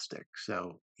fantastic.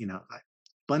 So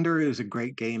Splendor is a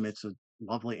great game. It's a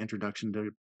lovely introduction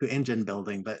to engine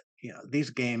building, but these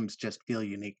games just feel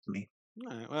unique to me.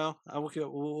 All right. Well,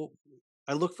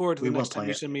 I look forward to We the will next time play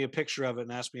you it. send me a picture of it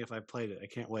and ask me if I've played it. I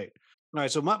can't wait. All right.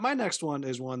 So my next one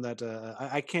is one that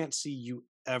I can't see you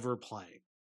ever playing,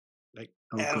 like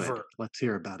Oh, good. ever. Let's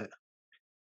hear about it.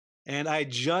 And I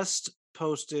just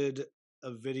posted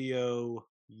a video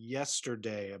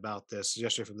yesterday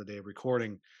from the day of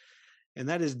recording, and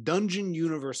that is Dungeon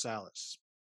Universalis.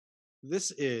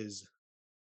 This is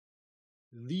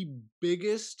the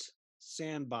biggest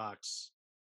sandbox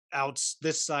out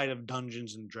this side of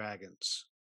Dungeons and Dragons,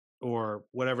 or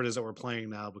whatever it is that we're playing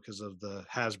now because of the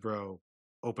Hasbro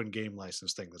open game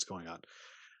license thing that's going on.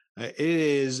 It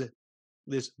is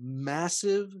this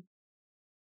massive,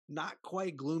 not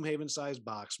quite Gloomhaven sized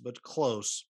box, but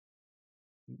close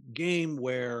game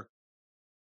where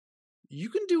you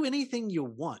can do anything you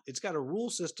want. It's got a rule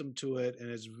system to it, and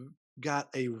it's got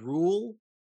a rule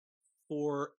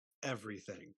for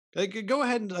everything. Like, go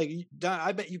ahead and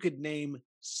I bet you could name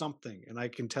something, and I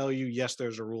can tell you, yes,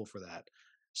 there's a rule for that.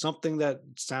 Something that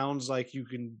sounds like you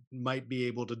might be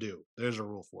able to do. There's a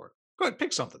rule for it. Go ahead,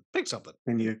 pick something. Pick something.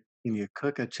 Can you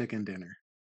cook a chicken dinner?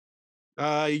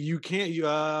 You can't.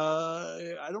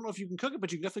 I don't know if you can cook it,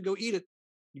 but you can definitely go eat it.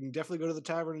 You can definitely go to the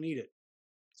tavern and eat it.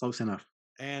 Close enough.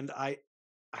 And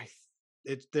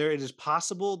it's there. It is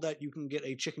possible that you can get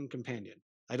a chicken companion.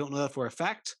 I don't know that for a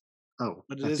fact, Oh,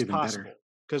 but it that's is even possible better.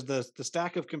 because the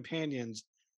stack of companions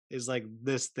is like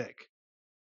this thick,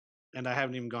 and I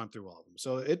haven't even gone through all of them.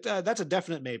 So that's a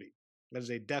definite maybe. That is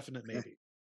a definite Okay.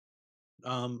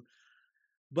 maybe.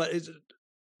 But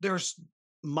there's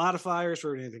modifiers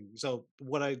for anything. So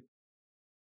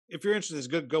if you're interested, is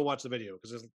good. Go watch the video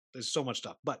because there's so much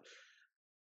stuff. But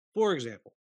for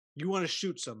example, you want to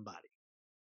shoot somebody.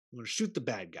 You want to shoot the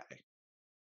bad guy.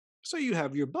 So you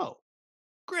have your bow.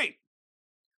 Great.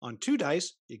 On 2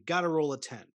 dice, you got to roll a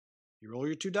 10. You roll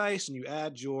your 2 dice and you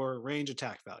add your range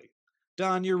attack value.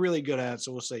 Don, you're really good at it,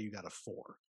 so we'll say you got a 4.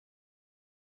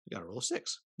 You got to roll a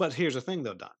 6. But here's the thing,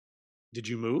 though, Don. Did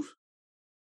you move?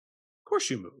 Of course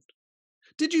you moved.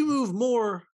 Did you move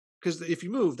more? Because if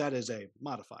you move, that is a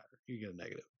modifier. You get a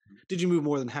negative. Did you move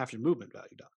more than half your movement value,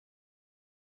 Don?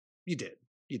 You did.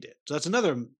 You did. So that's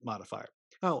another modifier.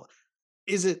 Oh,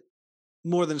 is it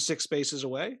more than 6 spaces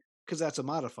away? Because that's a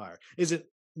modifier. Is it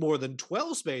more than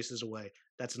 12 spaces away?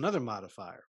 That's another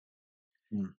modifier.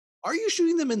 Hmm. Are you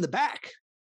shooting them in the back?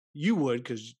 You would,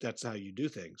 because that's how you do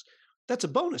things. That's a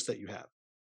bonus that you have.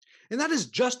 And that is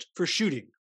just for shooting.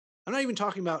 I'm not even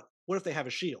talking about what if they have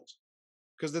a shield,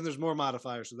 because then there's more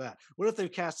modifiers for that. What if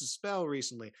they've cast a spell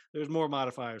recently? There's more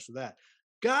modifiers for that.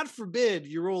 God forbid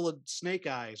you roll a snake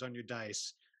eyes on your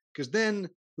dice, because then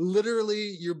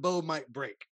literally your bow might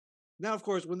break. Now, of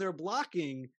course, when they're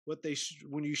blocking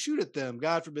when you shoot at them,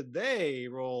 God forbid they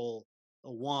roll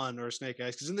a 1 or a snake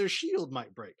eyes, because then their shield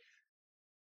might break.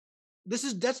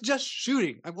 That's just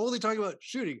shooting. I'm only talking about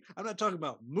shooting. I'm not talking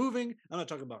about moving. I'm not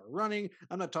talking about running.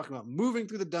 I'm not talking about moving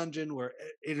through the dungeon where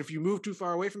if you move too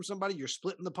far away from somebody, you're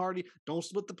splitting the party. Don't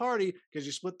split the party, because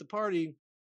you split the party,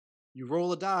 you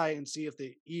roll a die and see if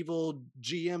the evil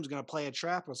GM is going to play a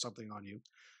trap or something on you,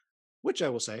 which I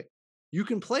will say, you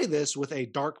can play this with a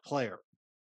dark player.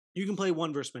 You can play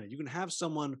 1 versus minute. You can have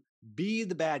someone be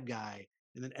the bad guy,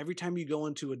 and then every time you go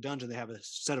into a dungeon, they have a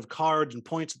set of cards and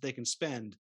points that they can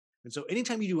spend. And so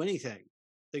anytime you do anything,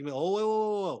 they can be, oh, whoa, whoa,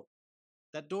 whoa, whoa.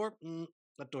 That door,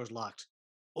 that door's locked.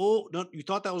 Oh, no, you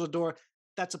thought that was a door.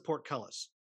 That's a portcullis.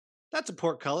 That's a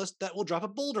portcullis that will drop a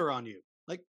boulder on you.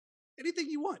 Like anything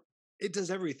you want. It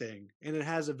does everything. And it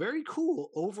has a very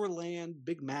cool overland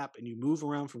big map, and you move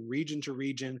around from region to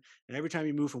region. And every time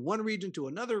you move from one region to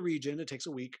another region, it takes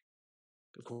a week,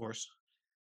 of course.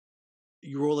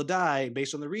 You roll a die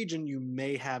based on the region, you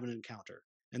may have an encounter.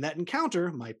 And that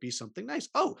encounter might be something nice.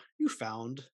 Oh, you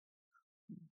found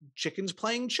chickens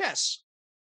playing chess.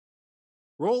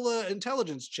 Roll an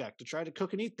intelligence check to try to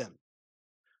cook and eat them.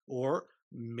 Or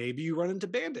maybe you run into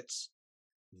bandits.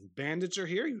 Bandits are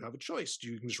here, you have a choice.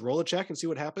 You can just roll a check and see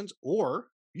what happens, or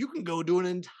you can go do an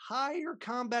entire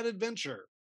combat adventure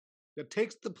that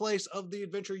takes the place of the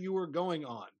adventure you were going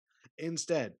on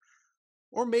instead.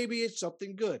 Or maybe it's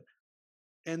something good.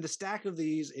 And the stack of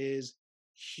these is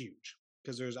huge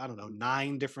because there's, I don't know,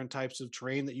 9 different types of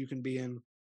terrain that you can be in.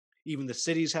 Even the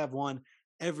cities have one.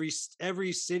 Every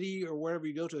city or wherever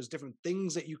you go to has different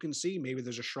things that you can see. Maybe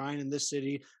there's a shrine in this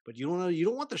city, but you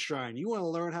don't want the shrine. You want to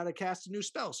learn how to cast a new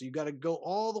spell. So you got to go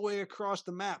all the way across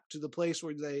the map to the place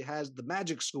where they has the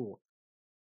magic school.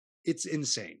 It's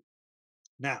insane.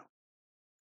 Now,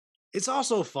 it's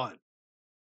also fun.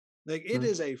 Like it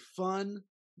is a fun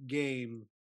game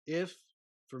if,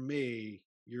 for me,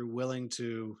 you're willing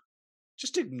to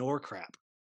just ignore crap.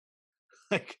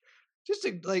 Like just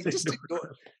ignore,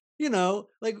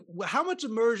 like how much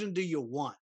immersion do you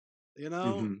want?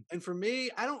 Mhm. And for me,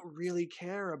 I don't really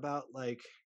care about like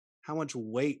how much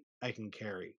weight I can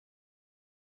carry.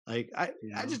 Like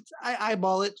Yeah. I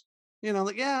eyeball it,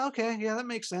 like yeah, okay, yeah, that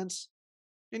makes sense.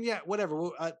 And yeah,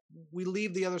 whatever. We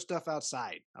leave the other stuff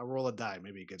outside. I roll a die,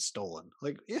 maybe it gets stolen.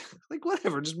 Like yeah, like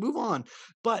whatever, just move on.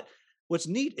 But what's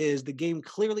neat is the game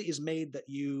clearly is made that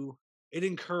it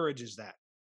encourages that.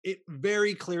 It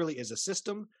very clearly is a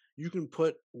system. You can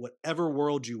put whatever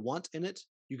world you want in it.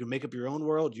 You can make up your own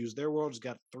world, use their world. It's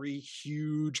got 3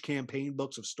 huge campaign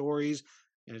books of stories.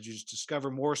 And as you just discover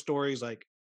more stories, like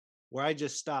where I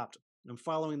just stopped, I'm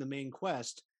following the main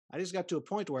quest. I just got to a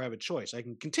point where I have a choice. I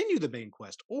can continue the main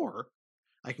quest or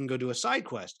I can go do a side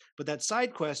quest. But that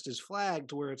side quest is flagged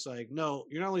to where it's like, no,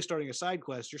 you're not only starting a side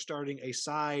quest, you're starting a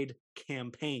side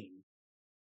campaign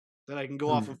that I can go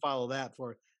off and Mm. follow that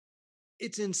for.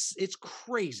 it's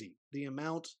crazy the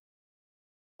amount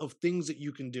of things that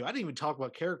you can do. I didn't even talk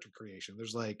about character creation.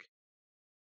 There's like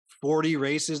 40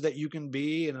 races that you can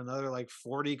be and another like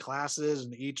 40 classes,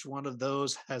 and each one of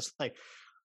those has like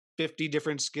 50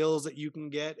 different skills that you can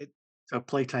get. So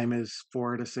playtime is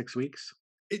 4 to 6 weeks?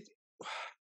 It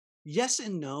yes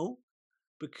and no,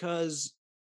 because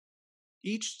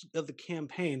each of the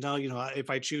campaigns now, if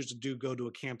I choose to go to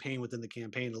a campaign within the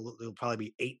campaign, it'll probably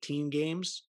be 18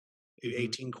 games, Mhm.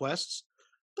 18 quests,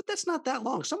 but that's not that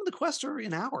long. Some of the quests are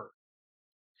an hour.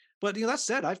 But that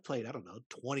said, I've played, I don't know,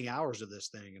 20 hours of this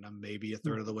thing and I'm maybe a Mm.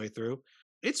 third of the way through.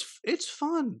 It's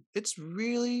fun. It's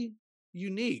really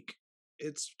unique.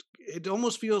 It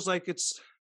almost feels like it's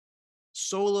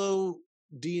solo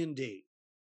D&D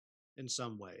in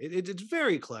some way. It's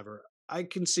very clever. I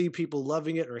can see people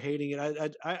loving it or hating it.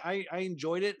 I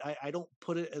enjoyed it. I don't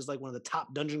put it as like one of the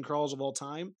top dungeon crawls of all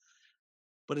time,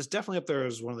 but it's definitely up there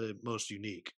as one of the most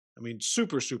unique. I mean,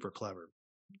 super super clever.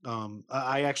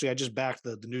 I just backed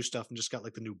the new stuff and just got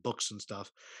like the new books and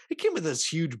stuff. It came with this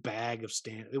huge bag of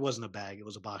stand. It wasn't a bag; it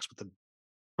was a box. But the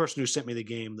person who sent me the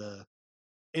game, the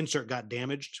insert got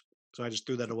damaged, so I just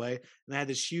threw that away. And I had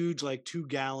this huge, like 2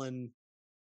 gallon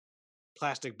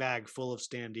plastic bag full of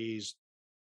standees.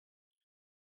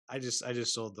 I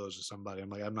just sold those to somebody. I'm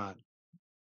like, I'm not.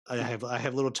 I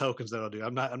have little tokens that I'll do.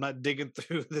 I'm not digging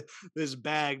through this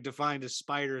bag to find a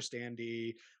spider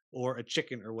standee or a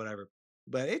chicken or whatever.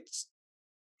 But it's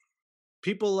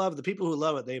people love the people who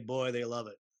love it. They love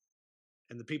it,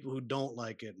 and the people who don't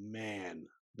like it, man,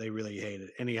 they really hate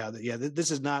it. Anyhow, yeah,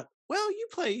 this is not. Well, you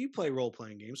play role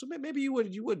playing games, so maybe you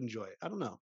would enjoy it. I don't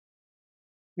know.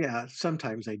 Yeah,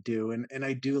 sometimes I do, and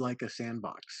I do like a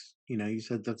sandbox. You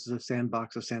said that's a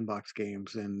sandbox of sandbox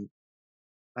games, and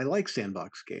I like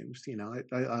sandbox games.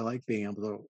 I like being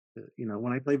able to,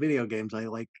 when I play video games, I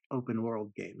like open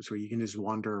world games where you can just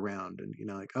wander around and,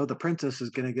 like, oh, the princess is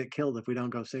going to get killed if we don't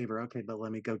go save her. Okay, but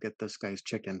let me go get this guy's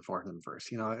chicken for him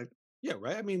first. Yeah,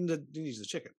 right. I mean, he needs the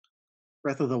chicken.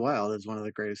 Breath of the Wild is one of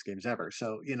the greatest games ever.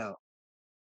 So,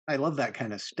 I love that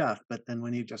kind of stuff. But then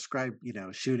when you describe,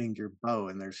 shooting your bow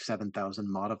and there's 7,000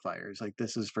 modifiers, like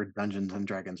this is for Dungeons and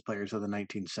Dragons players of the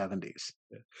 1970s.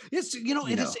 Yeah. Yes, You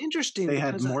it is know, interesting they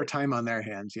had because more time on their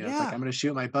hands. It's like, yeah, I'm going to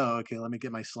shoot my bow. Okay, let me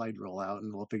get my slide rule out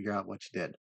and we'll figure out what you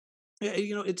did. yeah,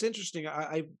 it's interesting.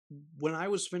 I when I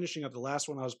was finishing up the last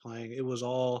one I was playing, it was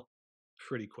all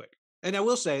pretty quick. And I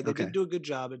will say they did Okay. do a good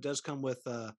job. It does come with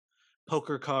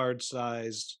poker card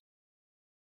sized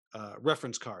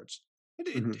reference cards. It,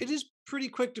 it Mhm. it is pretty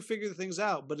quick to figure the things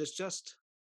out, but it's just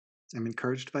I'm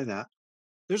encouraged by that.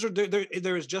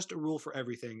 there is just a rule for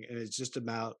everything, and it's just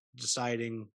about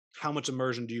deciding how much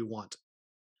immersion do you want,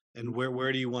 and Mm.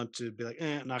 where do you want to be like,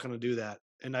 I'm not going to do that.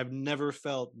 And I've never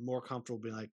felt more comfortable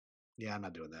being like, yeah, I'm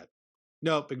not doing that.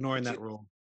 Nope, ignoring But that rule,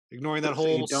 ignoring that so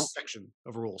you whole don't. section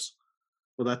of rules.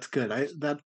 Well, that's good.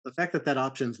 The fact that that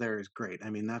option's there is great. I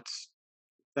mean, that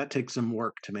takes some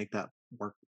work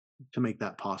work to make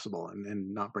that possible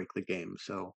and not break the game.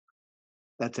 So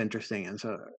that's interesting. And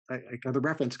so, are the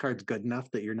reference cards good enough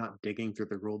that you're not digging through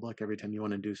the rule book every time you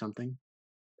want to do something?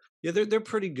 Yeah, they're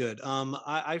pretty good.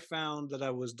 I found that I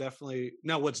was definitely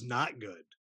now. What's not good?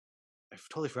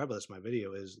 Totally forgot about this. In my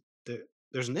video is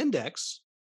there's an index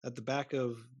at the back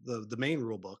of the main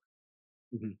rule book.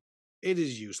 Mhm. It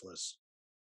is useless.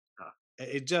 Ah,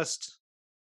 It just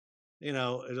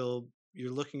it'll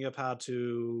you're looking up how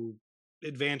to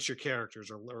advance your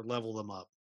characters or level them up,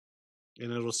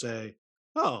 and it'll say,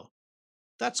 oh,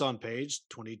 that's on page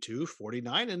 22,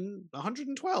 49, and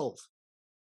 112.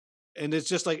 And it's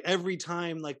just like every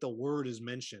time like the word is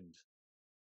mentioned,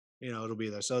 it'll be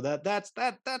there. So that's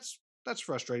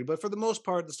frustrating. But for the most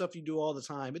part, the stuff you do all the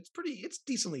time, it's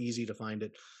decently easy to find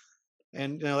it.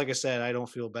 And like I said, I don't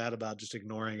feel bad about just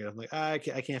ignoring it. I'm like, I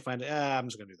can't find it. I'm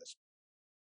just gonna do this.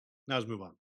 Now let's move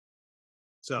on.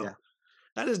 yeah. So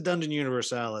that is Dungeon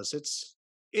Universalis.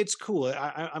 It's cool.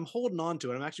 I'm holding on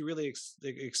to it. I'm actually really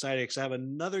excited because I have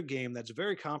another game that's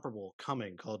very comparable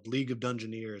coming called League of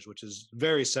Dungeoneers, which is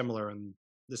very similar in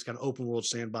this kind of open world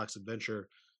sandbox adventure.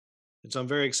 And so I'm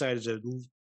very excited to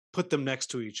put them next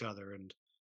to each other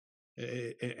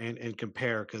and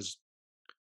compare because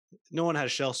no one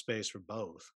has shelf space for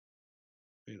both.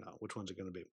 Which one's it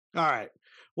going to be? All right.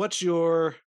 What's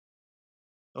your?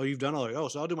 Oh, you've done all. Oh,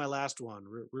 so I'll do my last one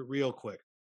real quick.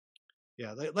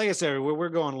 Yeah, like I said, we're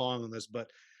going long on this, but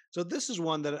so this is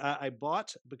one that I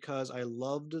bought because I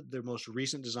loved their most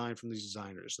recent design from these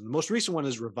designers, and the most recent one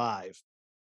is Revive,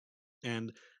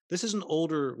 and this is an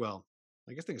older. Well,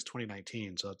 I think it's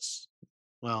 2019, so it's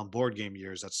well, in board game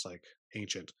years, that's like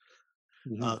ancient.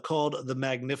 Mhm. Called the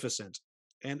Magnificent,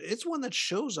 And it's one that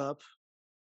shows up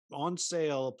on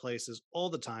sale places all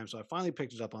the time. So I finally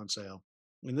picked it up on sale.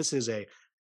 And this is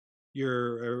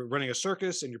you're running a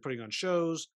circus and you're putting on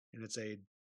shows, and it's a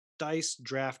dice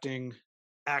drafting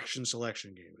action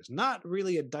selection game. It's not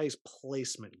really a dice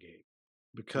placement game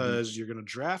Hmm. because you're going to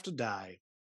draft a die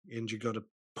and you're going to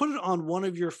put it on one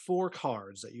of your 4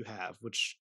 cards that you have,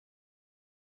 which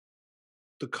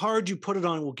the card you put it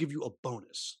on will give you a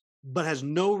bonus, but has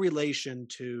no relation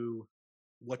to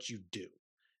what you do.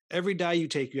 Every die you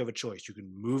take, you have a choice. You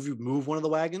can move one of the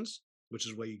wagons, which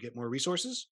is where you get more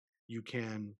resources. You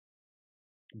can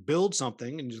build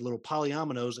something in these little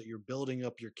polyominoes that you're building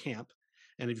up your camp.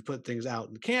 And if you put things out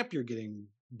in the camp, you're getting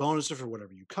bonuses for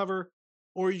whatever you cover,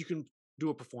 or you can do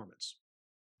a performance.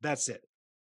 That's it.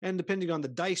 And depending on the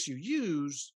dice you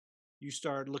use, you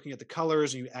start looking at the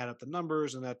colors and you add up the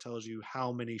numbers, and that tells you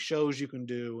how many shows you can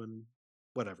do and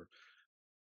whatever.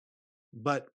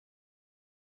 But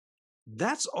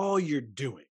that's all you're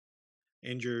doing.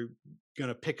 And you're going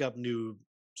to pick up new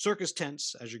circus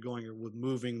tents as you're going with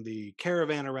moving the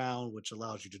caravan around, which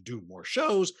allows you to do more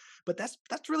shows. But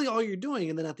that's really all you're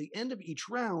doing. And then at the end of each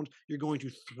round, you're going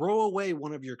to throw away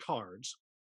one of your cards,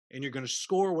 and you're going to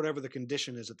score whatever the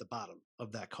condition is at the bottom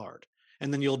of that card.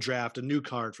 And then you'll draft a new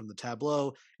card from the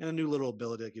tableau and a new little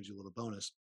ability that gives you a little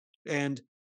bonus. And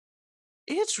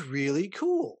it's really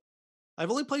cool.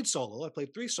 I've only played solo. I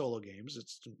played 3 solo games.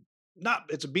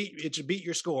 It's a beat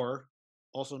your score,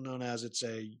 also known as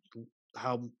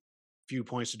how few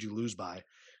points did you lose by?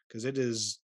 Because it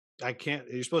is I can't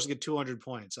you're supposed to get 200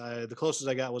 points. The closest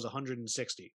I got was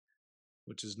 160,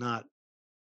 which is not,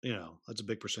 that's a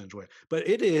big percentage away. But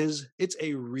it's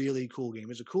a really cool game.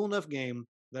 It's a cool enough game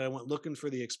that I went looking for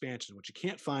the expansion, which you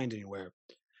can't find anywhere.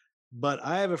 But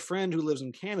I have a friend who lives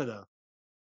in Canada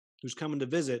who's coming to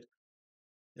visit,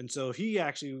 and so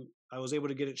I was able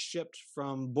to get it shipped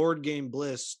from Board Game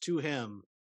Bliss to him.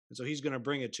 And so he's going to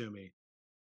bring it to me.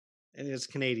 And it's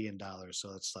Canadian dollars,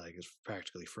 so it's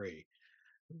practically free.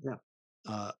 Yeah.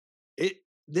 Uh, it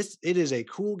is a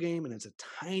cool game, and it's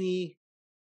a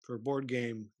for a board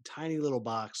game, tiny little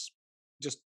box.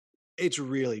 Just it's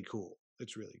really cool.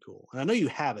 It's really cool. And I know you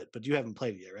have it, but you haven't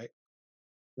played it yet, right?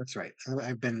 That's right.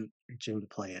 I've been itching to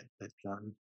play it, but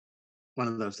one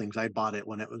of those things. I bought it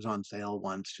when it was on sale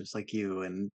once, just like you,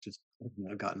 and just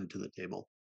gotten into the table.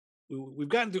 We've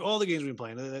gotten through all the games we've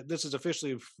been playing. This is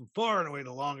officially far and away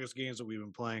the longest games that we've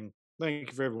been playing. Thank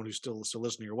you for everyone who's still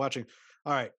listening or watching.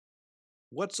 All right,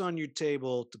 what's on your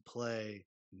table to play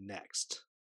next?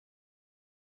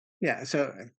 Yeah.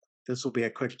 So this will be a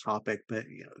quick topic, but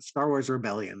Star Wars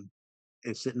Rebellion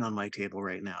is sitting on my table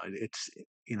right now. It's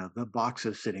the box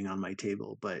is sitting on my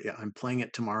table, but yeah, I'm playing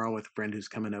it tomorrow with a friend who's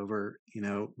coming over.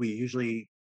 We usually,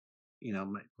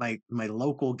 my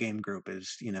local game group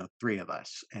is 3 of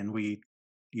us, and we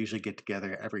usually get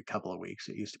together every couple of weeks.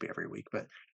 It used to be every week, but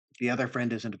the other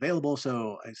friend isn't available,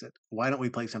 so I said, why don't we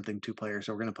play something 2 player?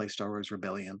 So we're going to play Star Wars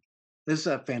Rebellion. This is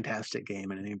a fantastic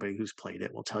game, and anybody who's played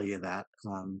it will tell you that.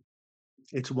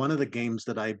 It's one of the games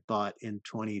that I bought in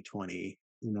 2020,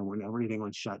 when everything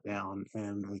was shut down,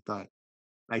 and I thought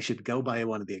I should go buy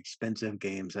one of the expensive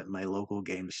games at my local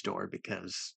game store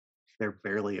because they're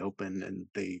barely open and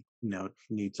they,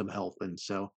 need some help. And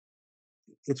so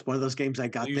it's one of those games I So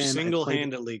got you then. I played.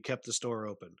 single-handedly kept the store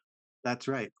open. That's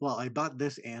right. Well, I bought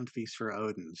this and Feast for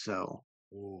Odin, so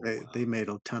Oh, they made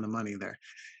a ton of money there.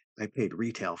 I paid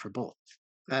retail for both.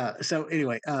 So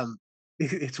anyway,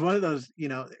 it's one of those,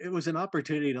 it was an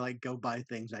opportunity to like go buy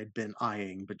things I'd been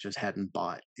eyeing but just hadn't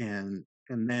bought, and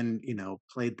then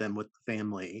played them with the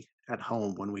family at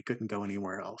home when we couldn't go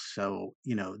anywhere else. So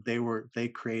they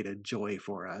created joy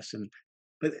for us,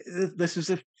 but this is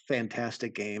a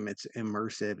fantastic game. It's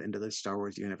immersive into the Star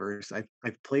Wars universe.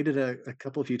 I've played it a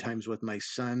couple of few times with my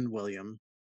son William.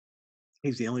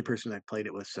 He's the only person I've played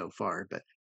it with so far, but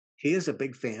he is a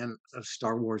big fan of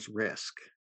Star Wars Risk,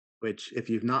 which if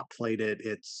you've not played it,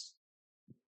 it's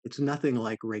nothing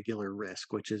like regular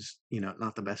Risk, which is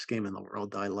not the best game in the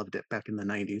world. Though I loved it back in the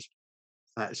 '90s.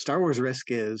 Star Wars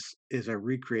Risk is a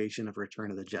recreation of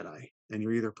Return of the Jedi, and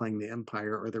you're either playing the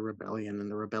Empire or the Rebellion, and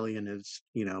the Rebellion is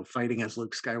fighting as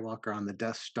Luke Skywalker on the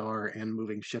Death Star and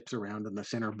moving ships around in the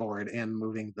center board and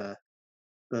moving the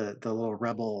little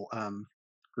rebel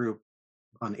group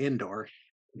on Endor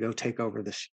to go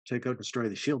to go destroy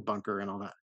the shield bunker and all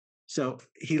that. So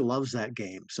he loves that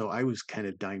game. So I was kind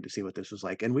of dying to see what this was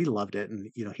like, and we loved it. And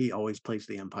he always plays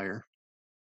the Empire.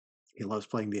 He loves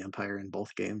playing the Empire in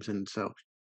both games, and so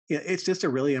yeah, it's just a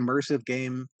really immersive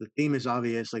game. The theme is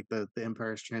obvious, like the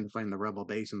Empire is trying to find the rebel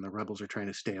base, and the rebels are trying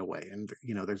to stay away. And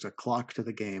there's a clock to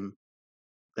the game,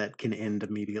 that can end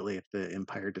immediately if the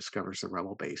Empire discovers the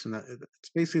Rebel base, and that's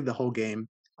basically the whole game.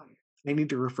 I need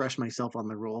to refresh myself on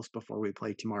the rules before we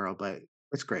play tomorrow, but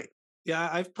it's great. Yeah,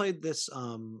 I've played this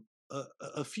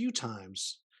a few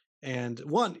times, and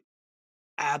one,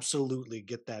 absolutely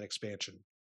get that expansion.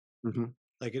 Hmm.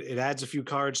 Like it adds a few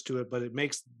cards to it, but it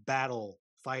makes battle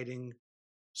fighting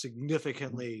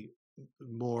significantly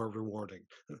more rewarding.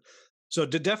 So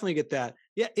to definitely get that,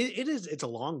 yeah, it is. It's a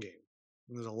long game.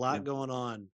 There's a Yeah. lot going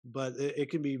on, but it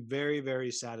can be very,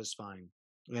 very satisfying.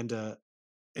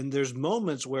 And there's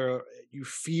moments where you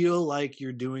feel like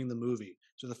you're doing the movie.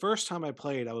 So the first time I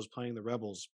played, I was playing the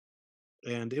Rebels,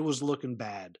 and it was looking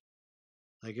bad.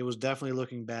 Like it was definitely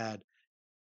looking bad.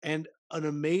 And an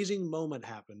amazing moment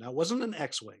happened. Now, it wasn't an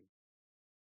X-wing,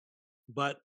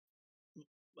 but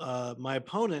my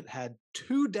opponent had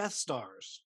two Death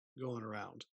Stars going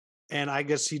around. And I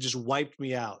guess he just wiped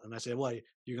me out. And I said, "What?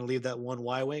 You're gonna leave that one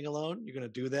Y wing alone? You're gonna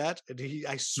do that?" And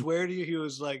I swear to you, he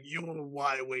was like, "Your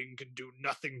Y wing can do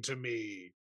nothing to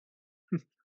me."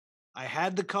 I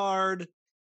had the card,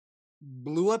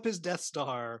 blew up his Death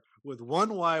Star with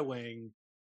one Y wing,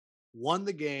 won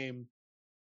the game.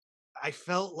 I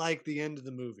felt like the end of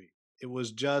the movie. It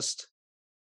was just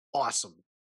awesome.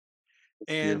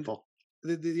 And Beautiful.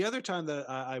 the other time that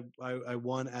I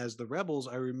won as the Rebels,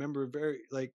 I remember very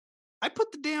like I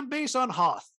put the damn base on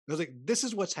Hoth. I was like, "This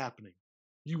is what's happening.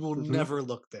 You will Hmm. never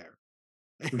look there,"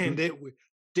 Hmm. and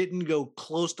didn't go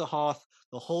close to Hoth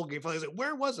the whole game. I was like,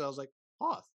 "Where was it?" I was like,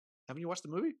 "Hoth. Haven't you watched the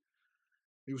movie?"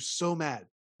 He was so mad.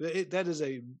 That is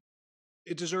a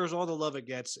it deserves all the love it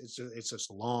gets. It's just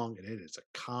long and it is a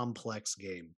complex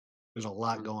game. There's a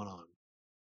lot going on.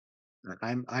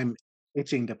 I'm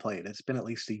itching to play it. It's been at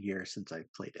least a year since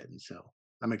I've played it, and so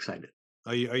I'm excited.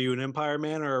 Are you an Empire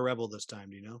man or a Rebel this time?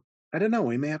 Do you know? I don't know.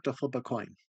 We may have to flip a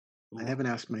coin. I Ooh. haven't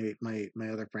asked my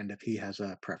other friend if he has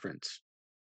a preference.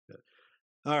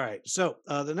 All right. So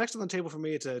the next on the table for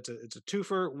me, it's a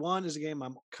twofer. One is a game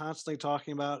I'm constantly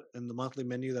talking about in the monthly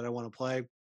menu that I want to play.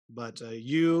 But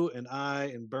you and I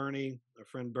and Bernie, our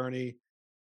friend Bernie,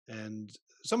 and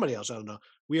somebody else, I don't know,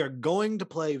 we are going to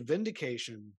play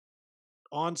Vindication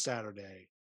on Saturday.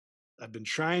 I've been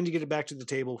trying to get it back to the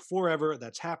table forever.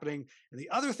 That's happening. And the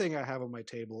other thing I have on my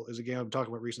table is a game I'm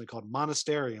talking about recently called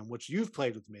Monasterium, which you've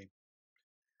played with me.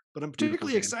 But I'm Beautiful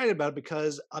particularly game. excited about it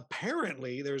because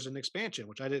apparently there's an expansion,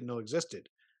 which I didn't know existed,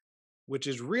 which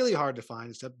is really hard to find.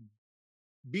 Except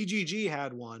BGG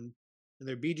had one in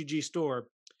their BGG store,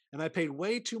 and I paid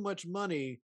way too much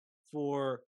money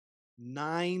for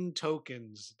 9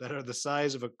 tokens that are the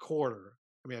size of a quarter.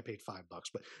 I mean, I paid $5,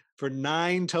 but for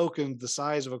 9 tokens the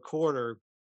size of a quarter,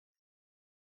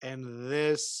 and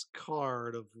this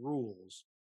card of rules.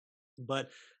 But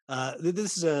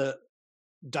this is a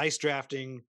dice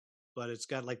drafting, but it's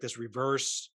got like this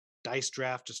reverse dice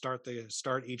draft to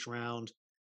start each round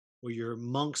where you're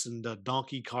monks and a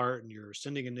donkey cart and you're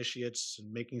sending initiates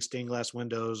and making stained glass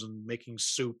windows and making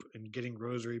soup and getting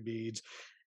rosary beads.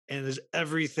 And there's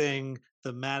everything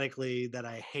thematically that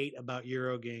I hate about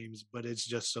Euro games, but it's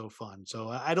just so fun. So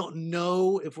I don't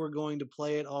know if we're going to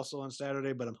play it also on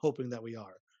Saturday, but I'm hoping that we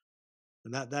are.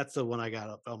 And that's the one I got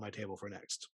up on my table for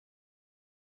next.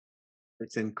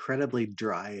 It's incredibly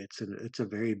dry. It's a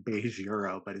very beige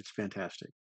euro, but it's fantastic.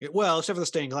 Well, except for the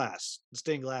stained glass. The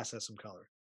stained glass has some color.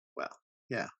 Well,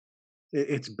 yeah,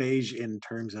 it's beige in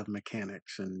terms of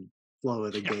mechanics and flow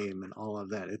of the Yeah. game and all of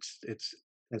that. It's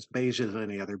as beige as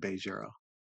any other beige euro.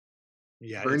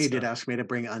 Yeah, Bernie it's did ask me to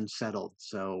bring Unsettled,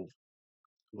 so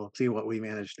we'll see what we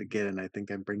manage to get. And I think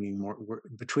I'm bringing more.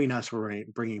 Between us, we're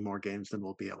bringing more games than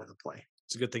we'll be able to play,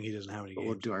 a good thing he doesn't have any but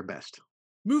we'll games. do our best.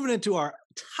 Moving into our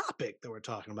topic that we're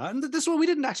talking about, and this one we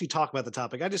didn't actually talk about the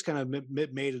topic. I just kind of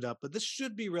made it up, but this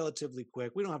should be relatively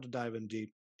quick. We don't have to dive in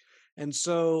deep. And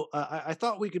so I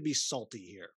thought we could be salty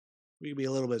here. We could be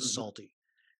a little bit Mhm. salty.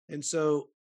 And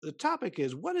so the topic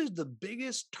is, what is the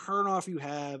biggest turnoff you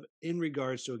have in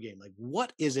regards to a game? Like,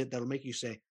 what is it that'll make you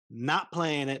say, not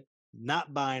playing it,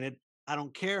 not buying it? I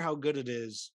don't care how good it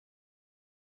is.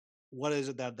 What is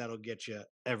it that'll get you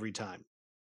every time?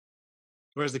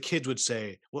 Or as the kids would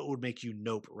say, what would make you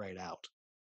nope right out?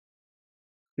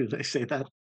 Did I say that?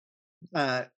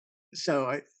 Uh,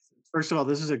 so first of all,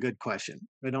 this is a good question.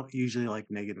 I don't usually like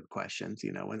negative questions.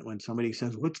 When somebody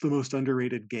says, "What's the most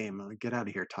underrated game?" I'm like, get out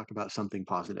of here. Talk about something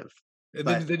positive. And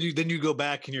then But then you go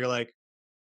back and you're like,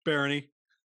 Barony.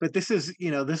 but this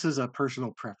is a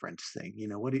personal preference thing.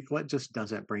 What just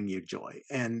doesn't bring you joy?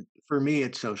 And for me,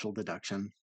 it's social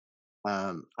deduction.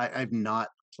 I've not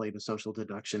played a social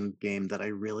deduction game that I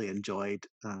really enjoyed.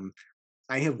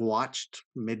 I have watched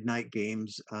midnight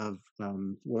games of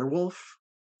Werewolf.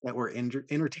 that were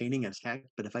entertaining as heck.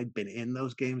 But if I'd been in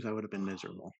those games, I would have been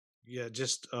miserable. Yeah,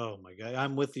 just oh my god,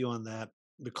 I'm with you on that.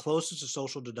 The closest to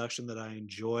social deduction that I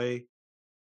enjoy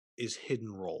is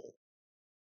hidden role.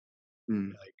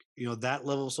 Mm. Like, that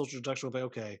level of social deduction will be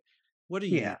okay. What are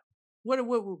you? Yeah, What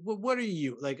are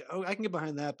you like? Oh, I can get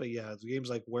behind that, but yeah, the games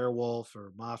like Werewolf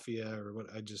or Mafia or what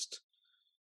I just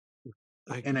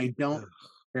I and I don't ugh,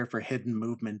 care for hidden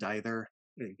movement either.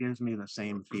 It gives me the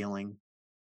same feeling,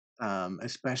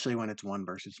 especially when it's one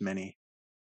versus many.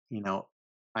 You know,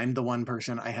 I'm the one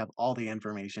person, I have all the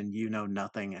information, you know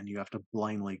nothing, and you have to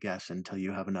blindly guess until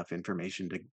you have enough information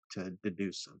to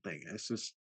deduce something. It's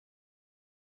just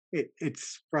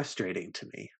it's frustrating to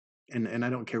me. And I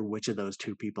don't care which of those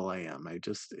two people I am.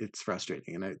 It's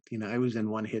frustrating. And I was in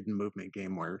one hidden movement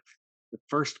game where the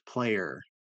first player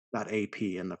got AP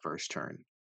in the first turn.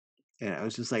 And I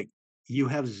was just like, you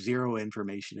have zero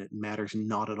information. It matters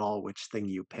not at all which thing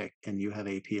you pick, and you have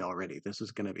AP already. This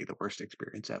is going to be the worst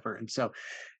experience ever. And so,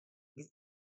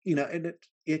 and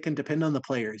it can depend on the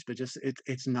players, but just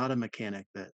it's not a mechanic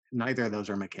that neither of those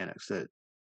are mechanics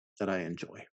that I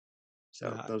enjoy.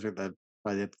 So yeah, those are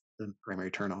probably the primary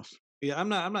turnoffs. yeah. I'm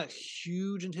not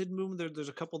huge in hidden movement. There's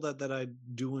a couple that I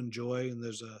do enjoy, and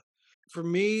there's a for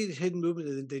me hidden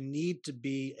movement. They need to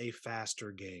be a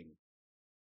faster game.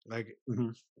 Like Hmm.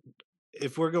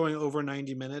 if we're going over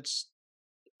 90 minutes,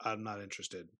 I'm not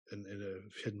interested in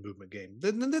a hidden movement game.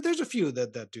 Then there's a few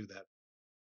that do that.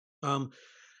 Um,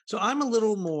 so I'm a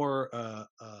little more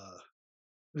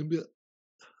maybe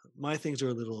my things are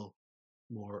a little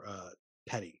more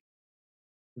petty,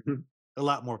 Hmm. a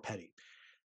lot more petty.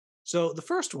 So the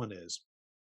first one is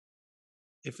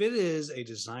if it is a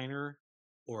designer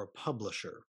or a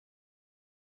publisher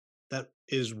that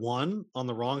is one on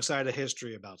the wrong side of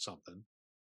history about something,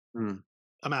 Mm.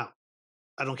 I'm out.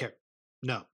 I don't care.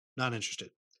 No, not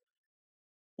interested.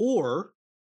 Or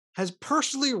has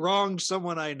personally wronged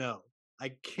someone I know. I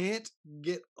can't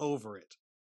get over it.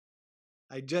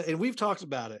 And we've talked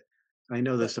about it. I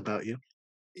know That this about you.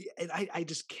 and I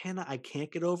just cannot. I can't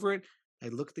get over it. I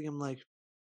look at him like,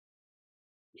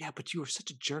 yeah, but you were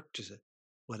such a jerk to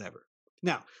whatever.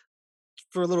 Now,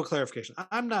 for a little clarification,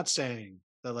 I'm not saying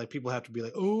that like people have to be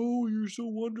like, oh, you're so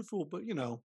wonderful, but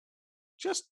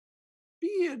just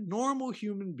be a normal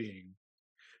human being.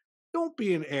 Don't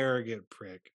be an arrogant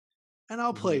prick, and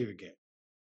I'll play Mhm. your game.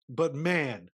 But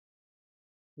man,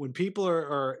 when people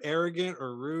are arrogant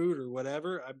or rude or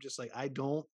whatever, I'm just like, I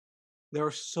don't. There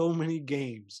are so many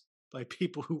games by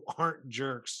people who aren't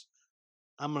jerks.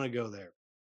 I'm gonna go there.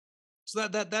 So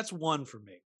that's one for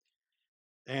me.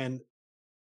 And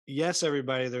yes,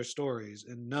 everybody, their stories.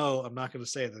 And no, I'm not going to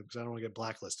say them because I don't want to get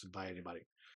blacklisted by anybody.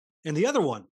 And the other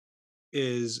one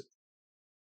is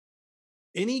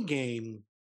any game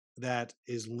that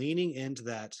is leaning into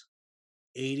that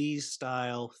 80s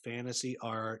style fantasy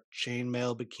art,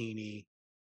 chainmail bikini.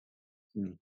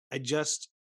 Mm. I just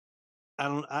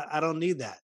I don't need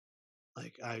that.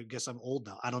 Like I guess I'm old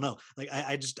now. I don't know. Like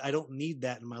I don't need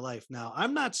that in my life. Now,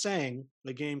 I'm not saying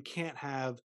the game can't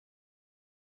have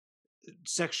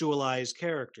sexualized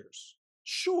characters.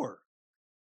 Sure,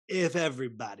 if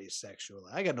everybody's sexual,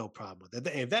 I got no problem with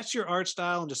that. If that's your art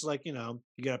style and just like, you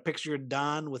got a picture of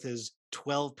Don with his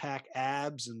 12-pack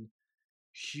abs and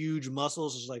huge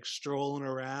muscles is like strolling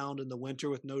around in the winter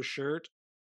with no shirt.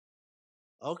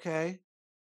 Okay.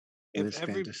 That If is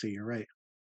every fantasy, you're right.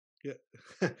 yeah.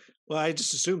 Well, I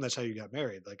just assumed that's how you got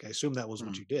married. Like I assumed that was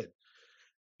what Mm. you did.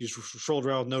 You just strolled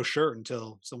around with no shirt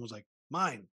until someone's like,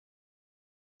 mine.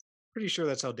 Pretty sure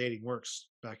that's how dating works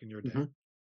back in your day. Mhm.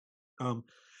 Um,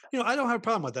 I don't have a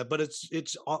problem with that,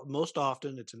 but most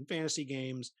often it's in fantasy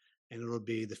games, and it'll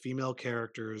be the female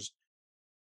characters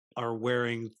are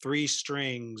wearing three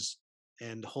strings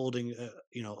and holding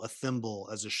a thimble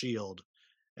as a shield,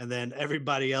 and then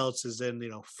everybody else is in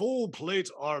full plate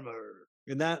armor,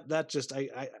 and that just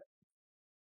I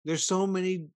there's so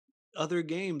many other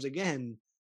games again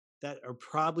that are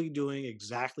probably doing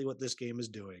exactly what this game is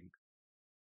doing,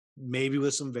 maybe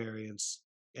with some variants,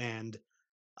 and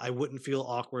I wouldn't feel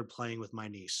awkward playing with my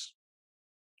niece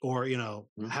or Mhm.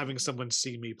 having someone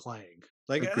see me playing.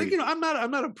 Like Agreed. I'm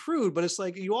not a prude, but it's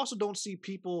like you also don't see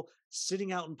people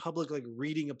sitting out in public like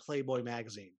reading a Playboy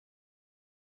magazine.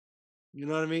 You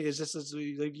know what I mean? It's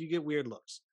like you get weird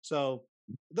looks. So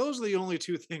those are the only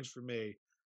two things for me.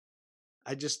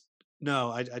 I just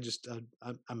no, I just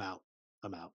I'm out.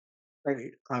 I'm out.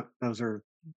 Right, those are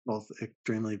both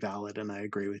extremely valid, and I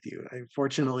agree with you.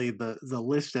 Fortunately, the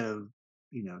list of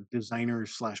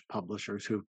designers slash publishers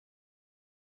who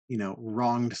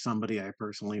wronged somebody I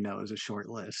personally know is a short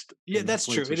list, Yeah, and that's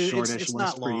hopefully true. it's a It's shortish it's list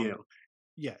not for long. you.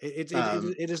 Yeah,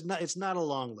 Um, it is not, it's not a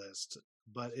long list,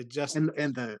 but it just and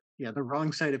the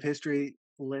wrong side of history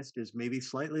list is maybe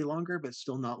slightly longer, but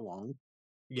still not long.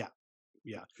 yeah,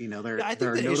 yeah. You know, Yeah, I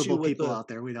there think are the issue notable with people the out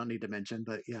there we don't need to mention,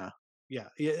 but yeah. yeah,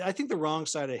 yeah, I think the wrong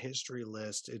side of history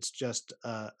list, it's just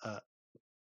the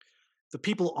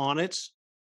people on it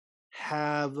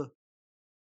have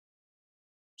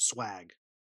swag.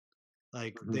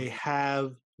 Like Mhm, they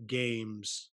have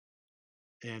games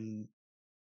and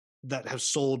that have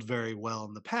sold very well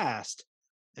in the past.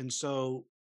 And so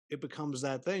it becomes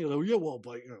that thing. Oh, yeah, well,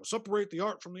 but separate the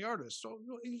art from the artist. So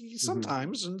mhm.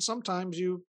 sometimes, and sometimes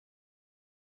you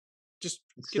just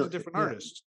It's get a still different yeah,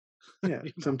 artist. yeah. you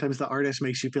know, Sometimes the artist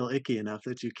makes you feel icky enough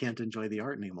that you can't enjoy the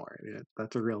art anymore. Yeah,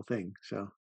 that's a real thing. So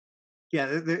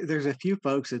yeah, there's a few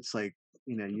folks. It's like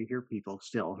you hear people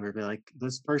still who are like,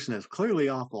 "This person is clearly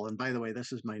awful." And by the way,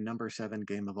 this is my number 7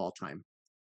 game of all time.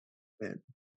 And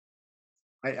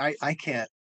I can't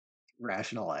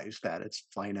rationalize that. It's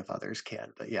fine if others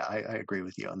can, but yeah, I agree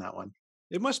with you on that one.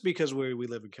 it must be because we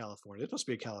live in California. It must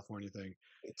be a California thing.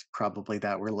 It's probably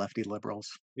that we're lefty liberals.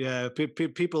 Yeah,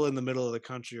 people in the middle of the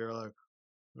country are like,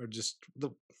 are just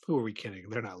who are we kidding?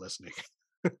 They're not listening.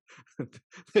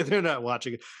 They're not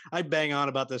watching it. I bang on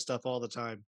about this stuff all the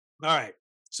time. All right.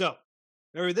 So,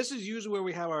 this is usually where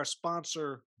we have our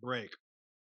sponsor break.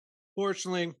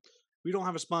 Fortunately, we don't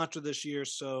have a sponsor this year,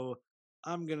 so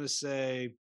I'm going to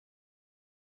say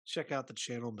check out the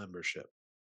channel membership.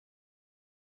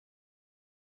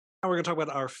 Now we're going to talk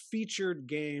about our featured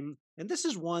game, and this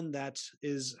is one that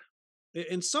is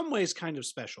in some ways kind of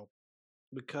special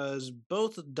because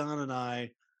both Don and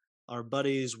I are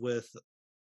buddies with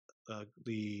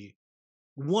the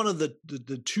one of the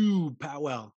two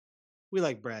well, we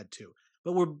like Brad too,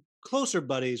 but we're closer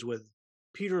buddies with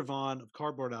Peter Vaughn of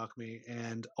Cardboard Alchemy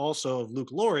and also of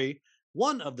Luke Laurie,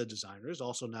 one of the designers,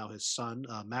 also now his son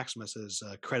Maximus is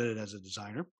credited as a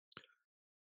designer.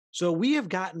 So we have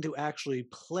gotten to actually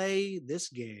play this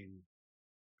game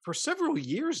for several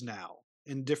years now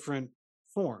in different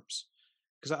forms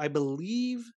because I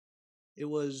believe it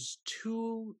was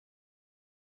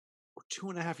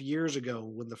 2.5 years ago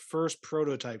when the first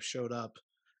prototype showed up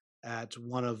at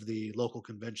one of the local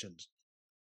conventions.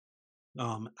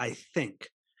 I think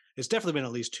it's definitely been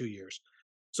at least 2 years.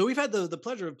 So we've had the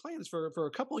pleasure of playing this for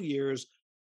a couple of years,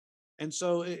 and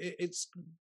so it's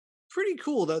pretty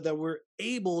cool that we're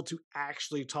able to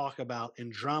actually talk about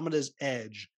Andromeda's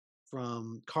Edge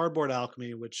from Cardboard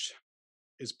Alchemy, which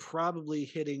is probably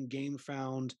hitting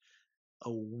GameFound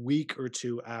a week or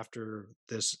two after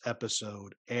this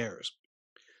episode airs.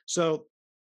 So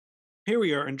here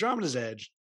we are, Andromeda's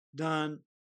Edge, done.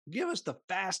 Give us the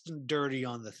fast and dirty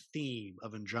on the theme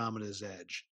of Andromeda's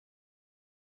Edge.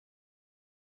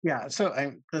 Yeah, so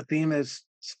the theme is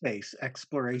space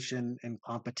exploration and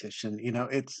competition.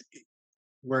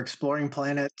 We're exploring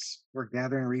planets, we're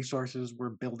gathering resources, we're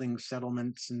building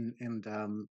settlements, and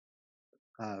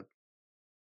uh,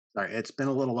 sorry, it's been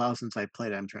a little while since I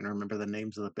played. I'm trying to remember the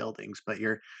names of the buildings, but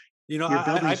you're building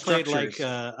I played like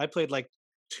structures.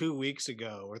 2 weeks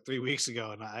ago or 3 weeks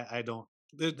ago, and I don't.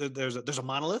 There's a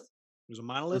monolith. There's a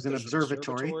monolith. There's an There's an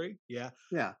observatory. observatory. Yeah,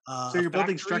 Yeah, so a you're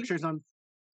building factory structures on.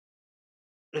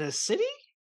 in a city.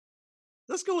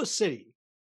 Let's go with city.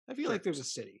 I feel like Sure. there's a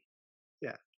city.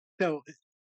 Yeah. So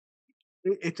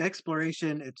it's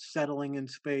exploration, it's settling in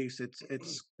space, it's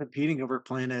competing over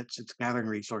planets, it's gathering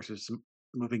resources,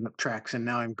 moving up tracks, and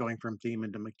now I'm going from theme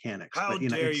into mechanics. How But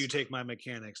dare you take my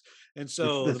mechanics? And it's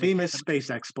so the the theme is mechanic. space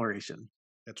exploration.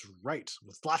 That's right,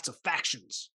 with lots of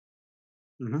factions.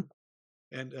 Hmm.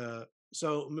 And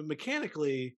so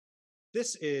mechanically,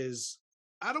 this is,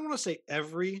 I don't want to say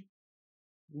every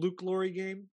Luke Laurie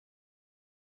game,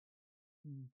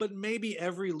 but maybe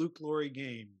every Luke Laurie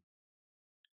game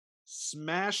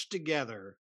smashed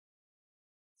together,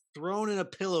 thrown in a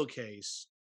pillowcase,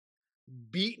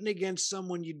 beaten against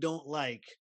someone you don't like,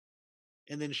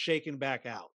 and then shaken back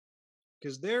out.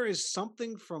 Because there is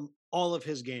something from all of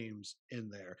his games in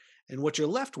there. And what you're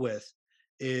left with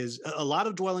is a lot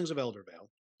of Dwellings of Eldervale.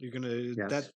 You're gonna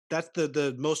Yes. that's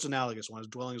the most analogous one is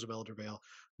Dwellings of Eldervale,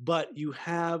 but you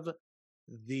have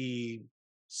the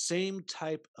same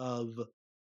type of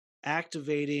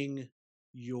activating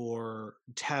your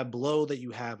tableau that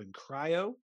you have in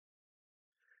Cryo.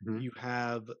 Hmm. You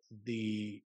have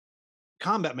the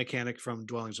combat mechanic from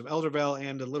Dwellings of Eldervale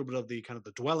and a little bit of the kind of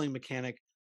the dwelling mechanic.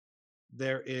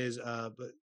 There is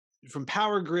from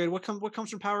Power Grid. What comes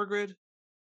from Power Grid?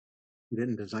 You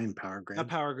didn't design Power Not Grid.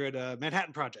 Power Grid.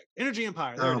 Manhattan Project. Energy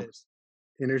Empire. There it Oh, is.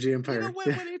 Energy You know Empire. what?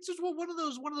 Yeah. When it's just one of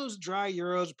those dry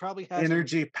Euros. Probably has an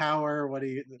Energy power. What do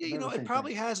you? yeah, They're the it same thing.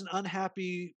 probably has an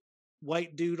unhappy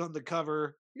white dude on the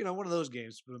cover. One of those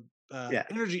games. Yeah.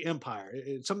 Energy Empire.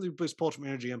 It's something was pulled from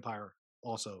Energy Empire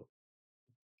also.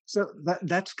 So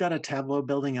that's got a tableau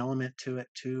building element to it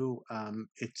too.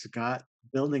 It's got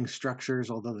building structures,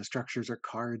 although the structures are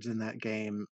cards in that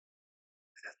game.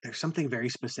 There's something very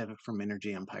specific from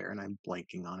Energy Empire, and I'm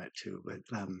blanking on it too. But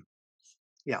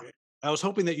yeah, I was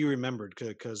hoping that you remembered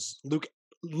because Luke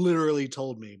literally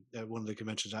told me at one of the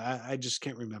conventions. I just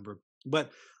can't remember.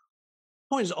 But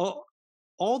point is,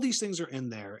 all these things are in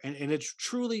there, and it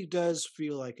truly does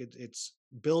feel like it's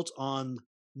built on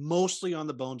mostly on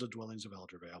the bones of Dwellings of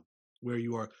Eldervale, where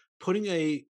you are putting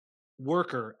a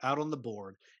worker out on the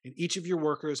board, and each of your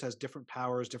workers has different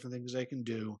powers, different things they can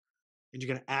do, and you're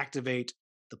going to activate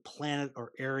the planet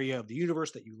or area of the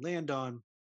universe that you land on.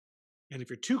 And if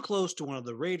you're too close to one of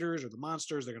the raiders or the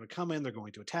monsters, they're going to come in, they're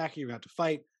going to attack you, you're going to have to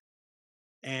fight.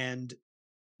 And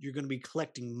you're going to be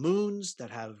collecting moons that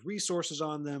have resources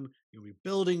on them. You'll be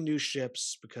building new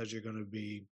ships because you're going to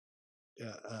be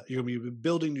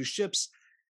building new ships,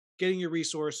 getting your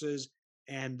resources,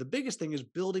 and the biggest thing is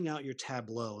building out your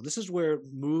tableau. And this is where it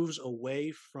moves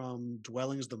away from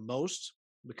Dwellings the most,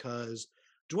 because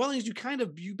Dwellings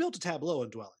you built a tableau in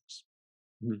Dwellings.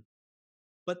 Mhm.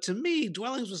 But to me,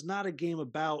 Dwellings was not a game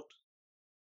about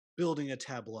building a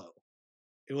tableau.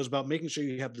 It was about making sure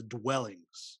you have the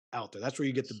dwellings out there. That's where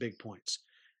you get the big points.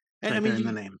 it's And I right mean, there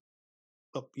in the name.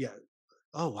 oh yeah.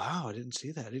 Oh wow, I didn't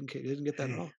see that. I didn't get that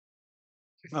at Hey.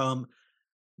 all.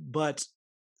 But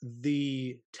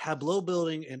the tableau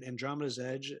building in Andromeda's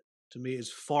Edge to me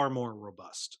is far more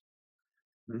robust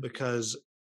Mhm. because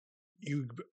you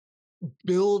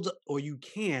build or you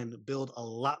can build a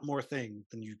lot more thing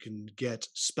than you can get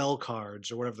spell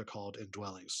cards or whatever they're called in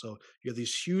dwellings. So you have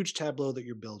these huge tableau that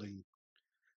you're building,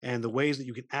 and the ways that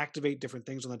you can activate different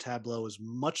things on the tableau is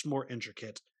much more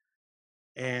intricate.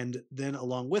 And then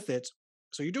along with it,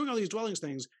 so you're doing all these dwellings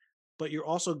things, but you're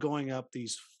also going up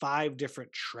these 5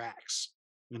 different tracks.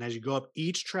 And as you go up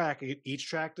each track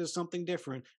does something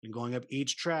different. And going up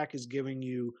each track is giving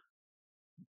you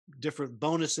different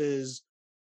bonuses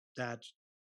that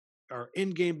are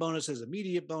in-game bonuses,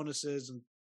 immediate bonuses, and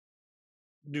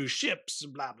new ships,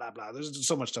 and blah, blah, blah. There's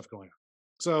so much stuff going on.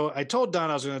 So I told Don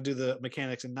I was going to do the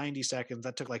mechanics in 90 seconds.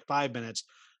 That took like 5 minutes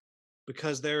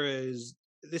because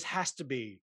this has to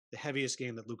be the heaviest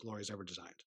game that Luke Laurie has ever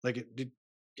designed. Like it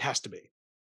has to be.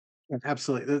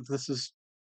 Absolutely. This is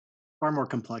far more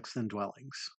complex than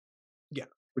Dwellings. Yeah.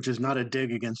 Which is not a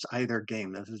dig against either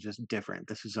game. This is just different.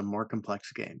 This is a more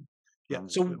complex game. Yeah.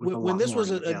 So With a when lot this more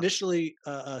was in it, yeah. initially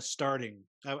starting,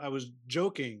 I was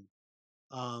joking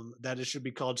that it should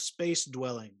be called Space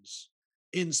Dwellings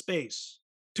in Space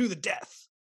to the death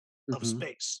of Mhm.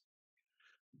 space,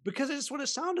 because it's what it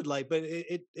sounded like. But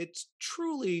it's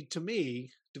truly, to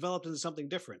me, developed into something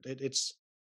different. It's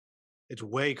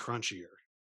way crunchier.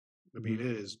 I mean, Mhm. it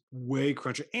is way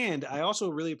crunchier, and I also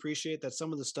really appreciate that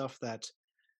some of the stuff that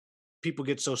people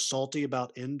get so salty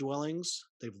about in dwellings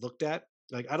they've looked at.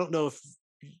 Like, I don't know if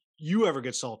you ever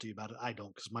get salty about it. I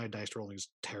don't, because my dice rolling is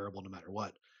terrible no matter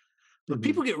what. But Mhm.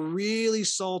 people get really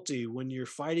salty when you're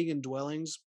fighting in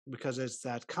dwellings because it's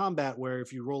that combat where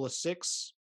if you roll a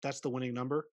 6, that's the winning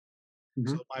number.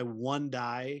 So Mhm. my 1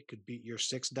 die could beat your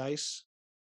 6 dice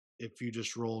if you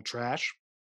just roll trash.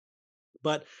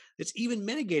 But it's even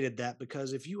mitigated that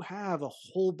because if you have a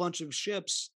whole bunch of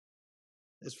ships,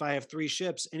 if I have 3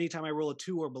 ships, anytime I roll a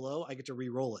 2 or below, I get to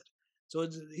re-roll it. So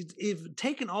it's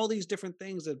taken all these different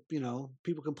things that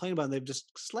people complain about, and they've just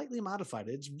slightly modified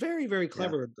it. It's very, very Yeah.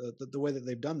 clever the way that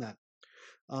they've done that.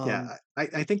 Yeah.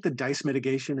 I think the dice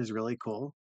mitigation is really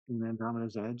cool in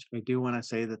Andromeda's Edge. I do want to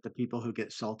say that the people who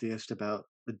get saltiest about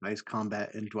the dice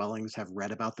combat in Dwellings have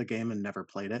read about the game and never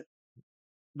played it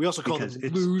We also call because them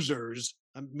it's losers,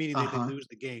 meaning they uh-huh. lose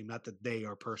the game, not that they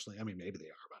are personally. I mean, maybe they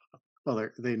are, but I don't know. Well,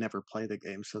 they never play the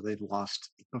game, so they've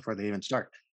lost before they even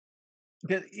start.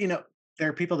 But, there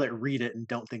are people that read it and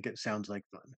don't think it sounds like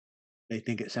fun. They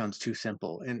think it sounds too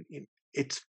simple, and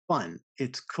it's fun.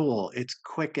 It's cool. It's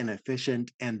quick and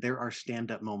efficient, and there are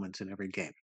stand-up moments in every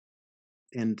game.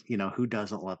 And who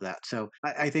doesn't love that? So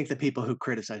I think the people who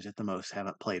criticize it the most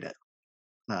haven't played it.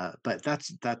 But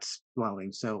that's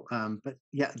dwelling. So, but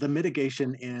yeah, the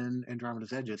mitigation in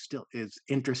Andromeda's Edge is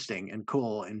interesting and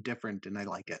cool and different, and I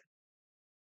like it.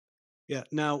 Yeah.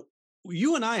 Now,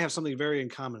 you and I have something very in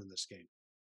common in this game.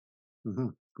 Hmm.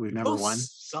 We've We never both won.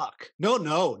 suck. No,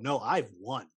 no, no. I've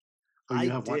won. Oh, I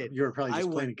you have one. did. You're probably I just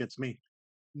playing went. against me.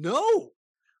 No,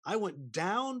 I went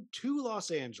down to Los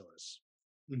Angeles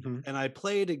Hmm. and I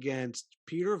played against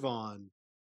Peter Vaughn,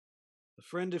 a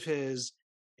friend of his,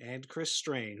 and Chris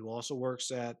Strain, who also works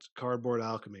at Cardboard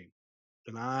Alchemy.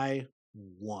 and I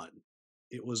won.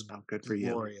 It was Oh, good for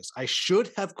you. glorious. I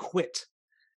should have quit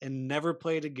and never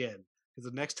played again because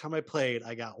the next time I played,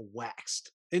 I got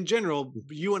waxed. In general,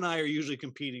 you and I are usually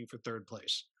competing for third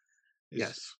place. Is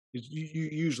Yes.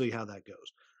 usually how that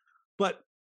goes. But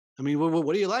I mean,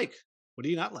 what do you like? What do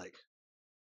you not like?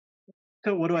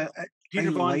 So what do I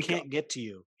Peter Vaughn like? can't get to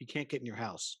you. He can't get in your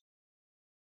house.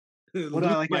 What do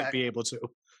I Luke like? might be able to.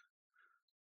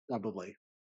 Probably.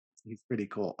 He's pretty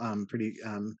cool. Pretty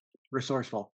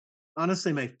resourceful.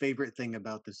 Honestly, my favorite thing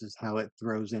about this is how it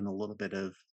throws in a little bit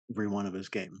of every one of his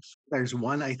games. There's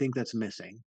one I think that's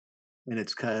missing, and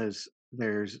it's because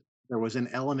there was an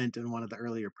element in one of the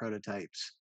earlier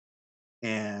prototypes,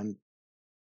 and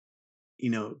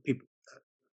people,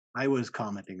 I was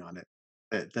commenting on it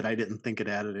that I didn't think it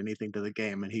added anything to the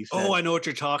game, and he Oh, said I know what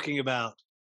you're talking about.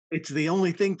 it's the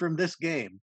only thing from this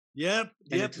game, Yep,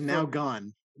 and yep. it's now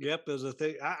gone. Yep, there's a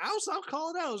thing. I'll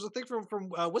call it out. It was a thing from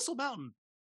Whistle Mountain.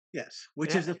 Yes, It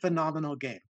which is had, a phenomenal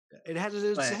game, it had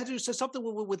to it but had to do something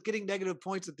with getting negative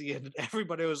points at the end. And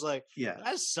everybody was like, yeah,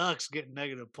 "That sucks, getting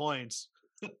negative points."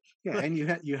 yeah, and you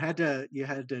had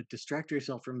to distract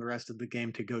yourself from the rest of the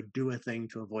game to go do a thing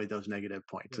to avoid those negative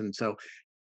points, Yeah. and so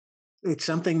it's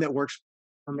something that works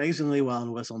amazingly well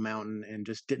in Whistle Mountain and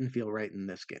just didn't feel right in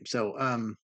this game. So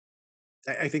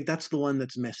I think that's the one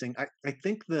that's missing. I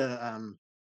think the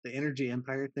Energy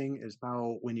Empire thing is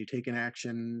how when you take an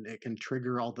action, it can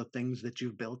trigger all the things that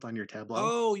you've built on your tableau.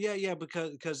 Oh yeah, yeah.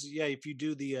 Because yeah, if you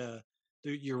do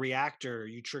your reactor,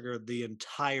 you trigger the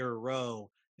entire row,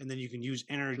 and then you can use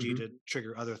energy Hmm. to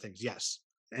trigger other things. Yes.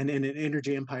 And in an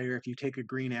Energy Empire, if you take a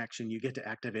green action, you get to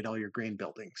activate all your green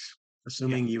buildings, Yeah.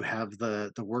 assuming you have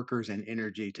the workers and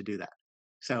energy to do that.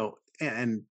 So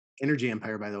and Energy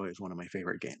Empire, by the way, is one of my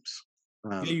favorite games.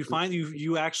 Yeah, Um, you find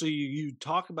you actually you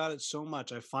talk about it so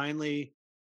much. I finally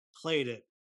played it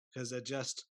because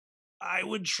I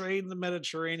would trade the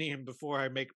Mediterranean before I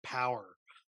make power.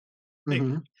 Like,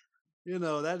 mhm.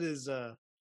 that is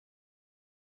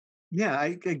Yeah,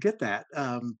 I get that,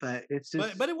 but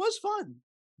but it was fun.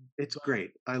 it's But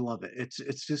great. I love it.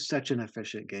 It's just such an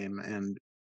efficient game, and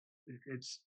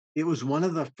it's it was one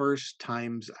of the first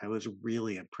times I was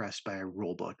really impressed by a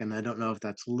rule book, and I don't know if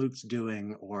that's Luke's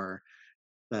doing or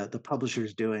the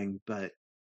publisher's doing, but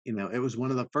it was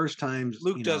one of the first times,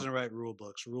 Luke doesn't write rule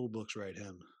books. Rule books write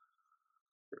him.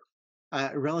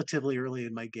 relatively early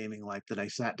in my gaming life that I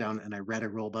sat down and I read a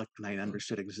rule book and I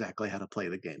understood exactly how to play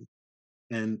the game.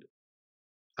 And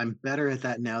I'm better at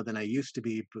that now than I used to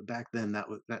be, but back then that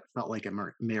felt like a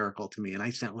miracle to me. And I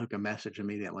sent Luke a message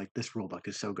immediately, like this rule book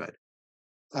is so good.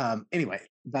 Anyway,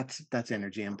 that's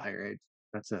Energy Empire.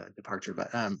 That's a departure, but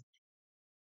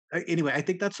anyway, I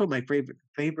think that's what my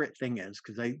favorite thing is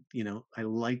because I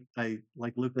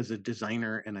like Luke as a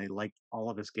designer and I like all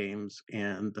of his games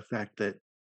and the fact that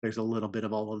there's a little bit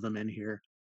of all of them in here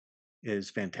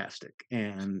is fantastic.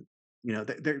 And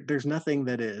there's nothing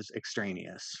that is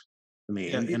extraneous to me.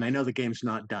 Yeah, And I know the game's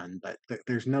not done, but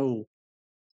there's no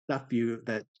stuff you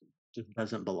that just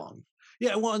doesn't belong.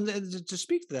 yeah. Well, and to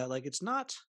speak to that, like it's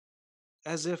not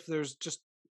as if there's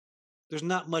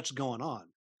not much going on.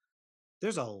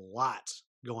 There's a lot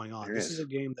going on. There This is is. a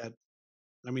game that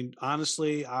I mean,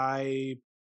 honestly, it's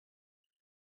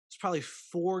probably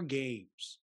 4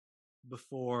 games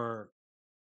before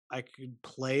I could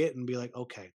play it and be like,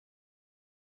 okay,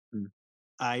 Mm.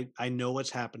 I know what's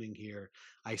happening here.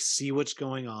 I see what's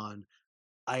going on.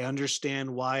 I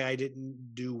understand why I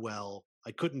didn't do well.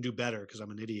 I couldn't do better because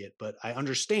I'm an idiot, but I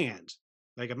understand.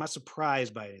 Like I'm not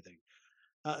surprised by anything.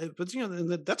 But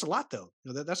that's a lot though.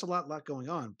 That's a lot going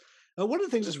on. One of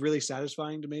the things that's really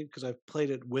satisfying to me because I've played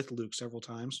it with Luke several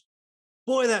times.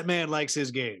 Boy, that man likes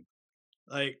his game.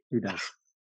 Like, He does.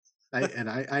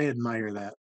 I admire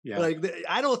that. Yeah.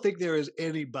 I don't think there is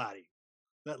anybody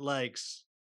that likes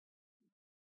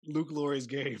Luke Laurie's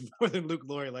game more than Luke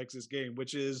Laurie likes this game,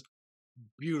 which is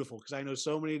beautiful because I know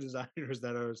so many designers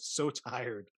that are so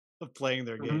tired of playing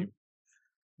their Hmm. game.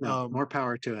 No, Um, more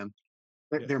power to him.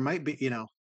 There, yeah, there might be,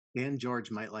 Dan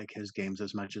George might like his games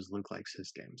as much as Luke likes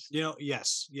his games,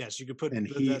 yes, yes, you could put and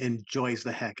he that. enjoys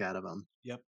the heck out of them,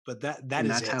 Yep, but that and is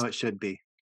that's it. how it should be.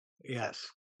 Yeah, Yes.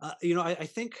 I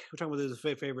think we're talking about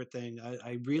the favorite thing.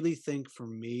 I really think for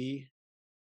me,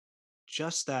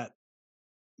 just that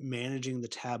managing the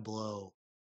tableau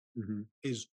Hmm.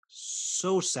 is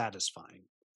so satisfying,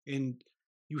 and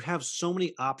you have so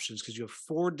many options because you have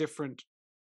 4 different.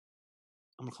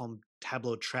 I'm gonna call them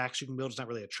tableau tracks you can build. It's not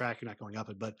really a track; you're not going up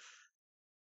it, but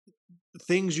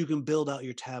things you can build out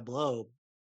your tableau,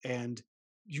 and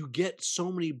you get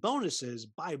so many bonuses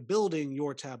by building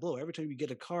your tableau. Every time you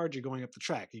get a card, you're going up the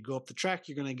track. You go up the track,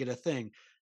 you're going to get a thing.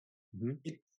 Mhm.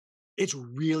 It's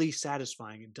really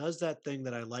satisfying. It does that thing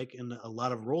that I like in a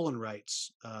lot of roll and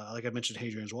writes, like I mentioned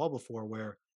Hadrian's Wall before,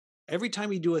 where every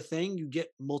time you do a thing, you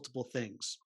get multiple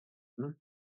things, Mhm.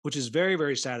 which is very,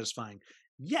 very satisfying.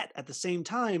 Yet at the same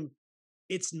time,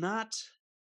 it's not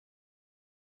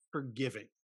forgiving.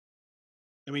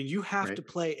 I mean, you have Right. to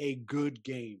play a good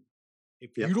game.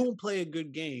 If you Yep. don't play a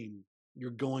good game, you're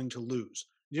going to lose.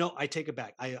 I take it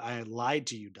back. I lied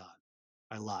to you, Don.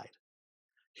 I lied.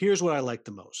 Here's what I like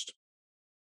the most.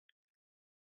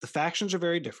 The factions are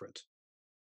very different.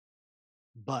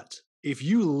 But if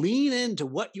you lean into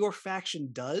what your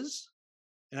faction does,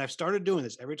 and I've started doing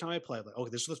this every time I play, I'm like,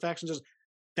 okay, this is what the faction does.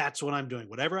 That's what I'm doing.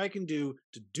 Whatever I can do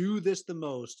to do this the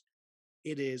most,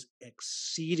 it is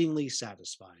exceedingly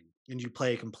satisfying. And you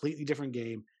play a completely different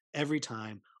game every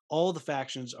time. All the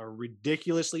factions are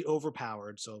ridiculously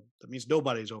overpowered. So that means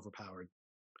nobody's overpowered.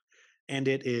 And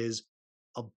it is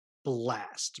a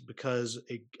blast because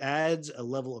it adds a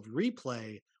level of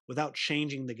replay without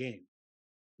changing the game.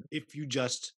 If you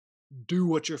just do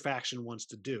what your faction wants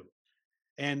to do.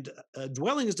 And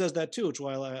Dwellings does that too, which is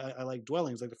why I like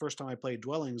Dwellings. Like the first time I played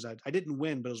Dwellings, I didn't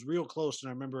win, but it was real close. And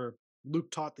I remember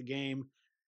Luke taught the game,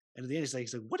 and at the end he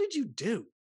said, "What did you do?"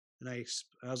 And I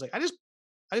was like, I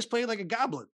just played like a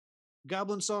goblin.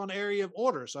 Goblin saw an area of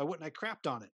order, so I went and I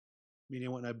crapped on it. Meaning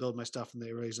I went and I build my stuff, and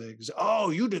they were like,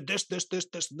 "Oh, you did this, this, this,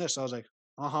 this, and this." I was like,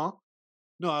 "Uh huh."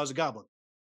 No, I was a goblin,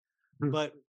 Mhm.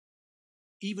 but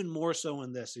even more so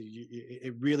in this,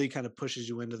 it really kind of pushes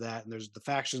you into that. And there's the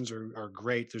factions are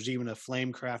great. There's even a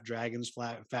Flamecraft Dragons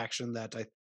faction that I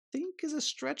think is a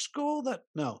stretch goal. That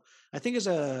no, I think is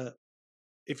a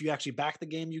if you actually back the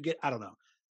game, you get. I don't know,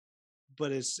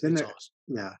 but Then it's there, awesome.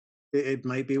 yeah, it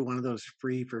might be one of those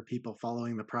free for people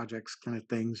following the projects kind of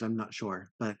things. I'm not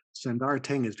sure, but Sandara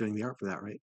Ting is doing the art for that,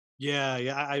 right? Yeah,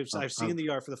 yeah. Of, I've seen of the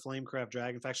art for the Flamecraft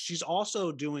Dragon faction. She's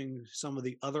also doing some of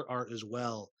the other art as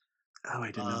well. oh,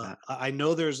 I didn't know that. I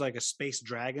know there's like a space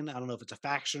dragon. I don't know if it's a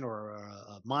faction or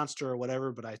a monster or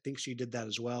whatever, but I think she did that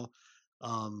as well.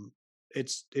 Um,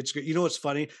 it's good. You know what's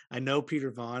funny? I know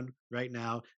Peter Vaughn right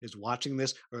now is watching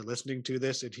this or listening to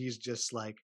this, and he's just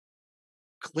like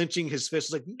clenching his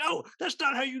fists, like, "No, that's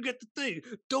not how you get the thing.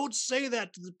 Don't say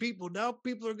that to the people. Now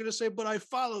people are going to say, but I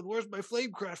followed. Where's my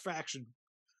Flamecraft faction?"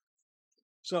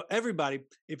 So everybody,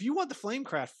 if you want the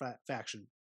Flamecraft faction,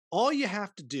 all you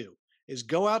have to do is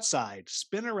go outside,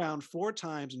 spin around 4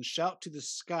 times, and shout to the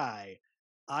sky,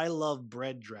 "I love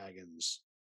bread dragons."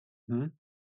 Mhm.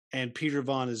 And Peter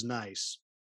Vaughn is nice,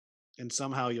 and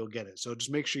somehow you'll get it. So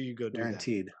just make sure you go do that.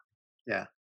 Guaranteed. Yeah,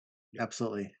 Yeah.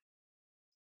 absolutely.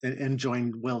 And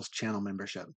join Will's channel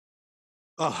membership.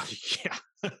 Oh yeah.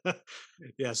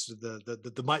 Yes,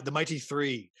 the mighty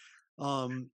three.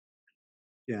 All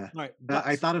Yeah. right,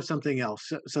 I but thought of something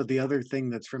else. So the other thing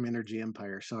that's from Energy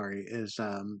Empire, sorry, is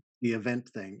the event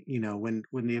thing. You know, when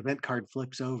the event card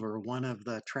flips over, one of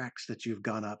the tracks that you've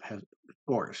gone up has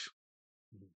scores,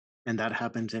 and that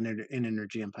happens in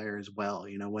Energy Empire as well.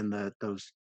 You know, when the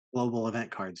those global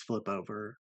event cards flip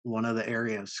over, one of the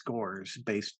areas scores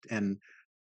based and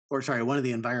or sorry, one of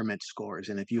the environment scores,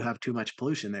 and if you have too much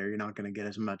pollution there, you're not going to get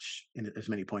as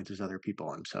many points as other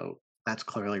people, and so that's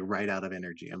clearly right out of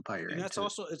Energy Empire and that's into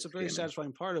also it's a this very gaming.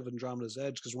 satisfying part of Andromeda's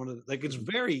Edge because one of the, like it's Mhm.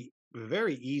 very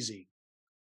very easy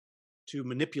to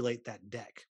manipulate that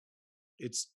deck.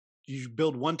 It's you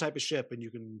build one type of ship and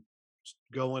you can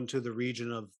go into the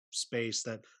region of space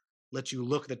that lets you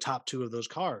look at the top 2 of those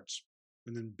cards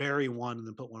and then bury one and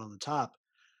then put one on the top.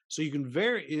 So you can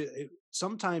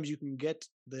sometimes you can get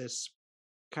this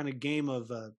kind of game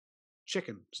of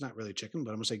chicken. It's not really chicken,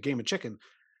 but I'm gonna say game of chicken,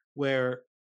 where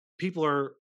people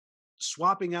are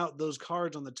swapping out those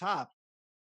cards on the top,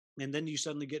 and then you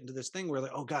suddenly get into this thing where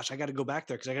like, oh gosh, I got to go back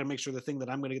there because I got to make sure the thing that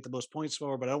I'm going to get the most points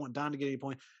for, but I don't want Don to get any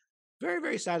point. Very,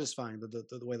 very satisfying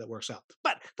the way that works out.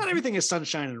 But not Mhm. everything is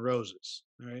sunshine and roses.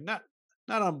 All right, not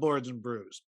on boards and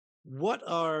brews. What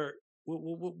are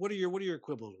what are your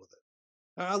quibbles with it?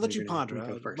 I'll let you You're gonna have ponder.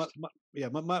 me go first. Yeah,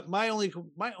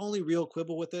 my only real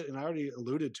quibble with it, and I already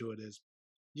alluded to it, is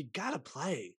you got to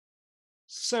play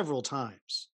several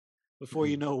times before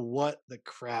you Mhm. know what the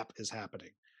crap is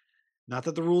happening. Not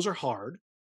that the rules are hard,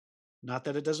 not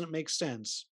that it doesn't make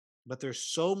sense, but there's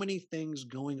so many things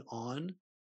going on.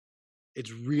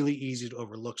 It's really easy to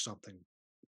overlook something.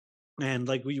 And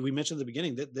like we mentioned at the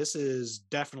beginning, that this is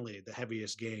definitely the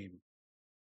heaviest game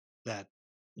that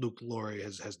Luke Laurie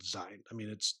has designed. I mean,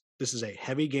 this is a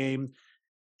heavy game.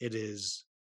 It is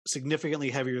significantly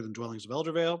heavier than Dwellings of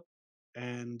Eldervale,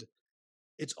 and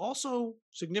It's also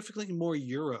significantly more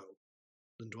Euro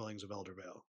than Dwellings of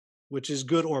Eldervale, which is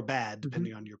good or bad Hmm.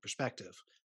 depending on your perspective.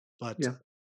 But Yeah.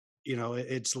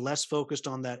 it's less focused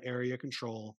on that area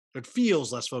control. It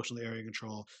feels less focused on the area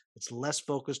control. It's less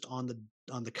focused on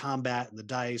the combat and the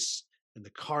dice and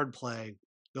the card play.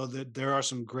 Though there are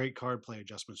some great card play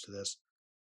adjustments to this,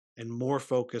 and more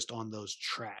focused on those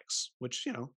tracks, which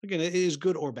again, it is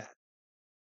good or bad.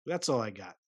 That's all I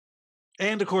got.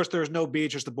 And of course, there's no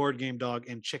Beatrice the board game dog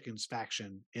and chickens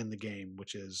faction in the game,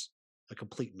 which is a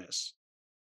complete miss.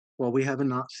 Well, we have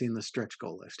not seen the stretch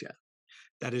goal list yet.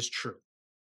 That is true.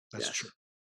 That's Yes. true.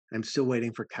 I'm still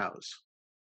waiting for cows,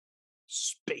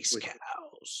 Space which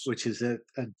cows. which is an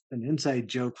inside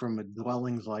joke from a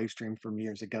Dwellings live stream from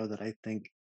years ago that I think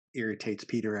irritates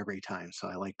Peter every time. So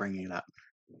I like bringing it up.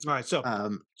 All right,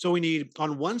 so we need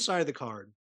on one side of the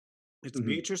card, it's Mhm.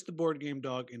 Beatrice the board game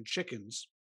dog and chickens.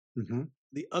 Mhm.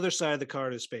 The other side of the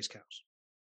card is space cows.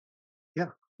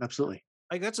 Yeah, absolutely.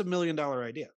 Like that's $1 million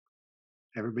idea.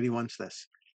 Everybody wants this.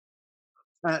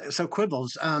 So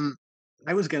Quibbles,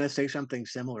 I was gonna say something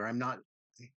similar. I'm not.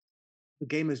 The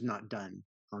game is not done,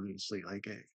 obviously. Like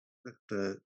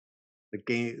the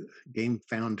the game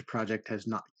found project has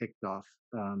not kicked off.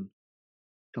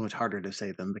 So much harder to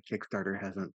say than the Kickstarter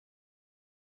hasn't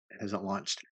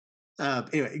launched.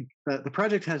 Anyway, the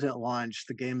project hasn't launched.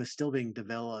 The game is still being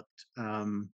developed.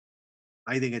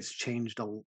 I think it's changed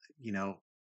you know,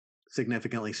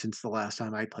 significantly since the last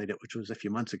time I played it, which was a few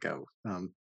months ago.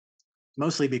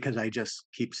 Mostly because I just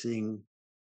keep seeing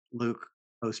Luke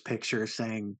post pictures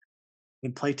saying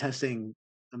in playtesting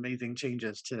amazing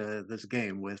changes to this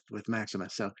game with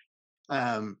Maximus. So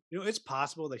It's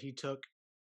possible that he took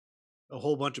a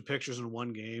whole bunch of pictures in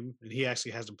one game and he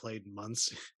actually hasn't played in months.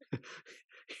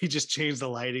 He just changed the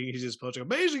lighting. He's just posting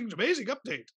amazing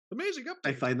update. Amazing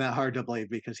I update. find that hard to believe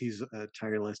because he's a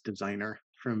tireless designer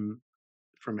from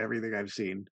everything I've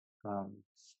seen. Um,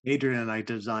 Adrian and I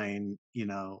design,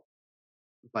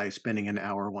 by spending an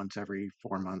hour once every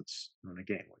 4 months on a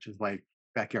game, which is why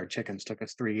Backyard Chickens took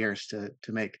us 3 years to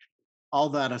make. All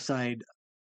that aside,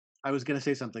 I was going to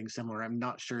say something similar. I'm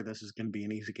not sure this is going to be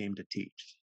an easy game to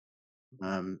teach.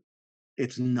 Um,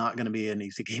 it's not going to be an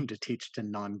easy game to teach to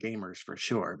non-gamers for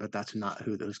sure, but that's not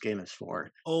who this game is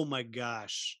for. Oh my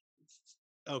gosh.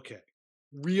 Okay.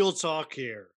 Real talk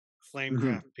here,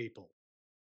 Flamecraft people.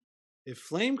 If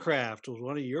Flamecraft was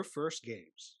one of your first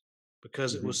games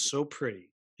because it was so pretty,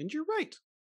 and you're right,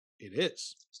 it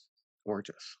is.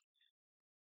 Gorgeous.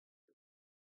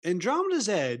 Andromeda's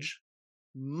Edge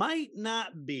might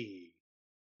not be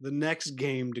the next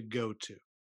game to go to.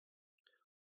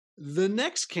 The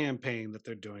next campaign that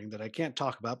they're doing that I can't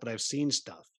talk about, but I've seen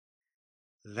stuff,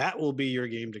 that will be your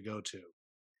game to go to.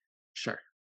 Sure.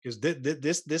 Because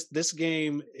this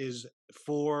game is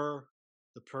for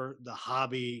the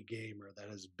hobby gamer that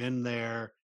has been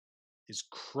there, is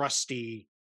crusty,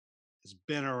 has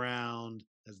been around,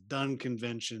 has done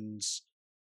conventions,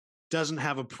 doesn't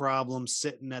have a problem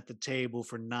sitting at the table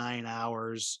for 9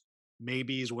 hours.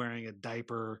 Maybe he's wearing a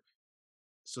diaper,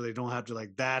 so they don't have to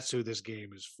that's who this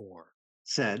game is for.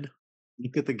 Said,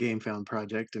 look at the Game Found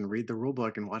project and read the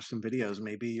rulebook and watch some videos.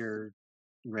 Maybe you're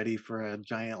ready for a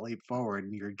giant leap forward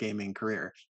in your gaming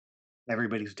career.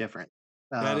 Everybody's different.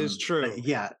 That is true. But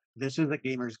yeah, this is a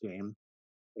gamer's game.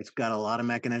 It's got a lot of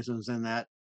mechanisms in that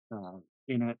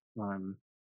in it.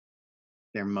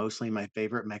 They're mostly my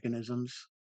favorite mechanisms.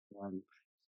 Um,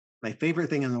 my favorite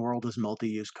thing in the world is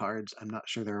multi-use cards. I'm not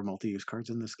sure there are multi-use cards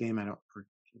in this game. I don't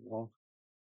recall.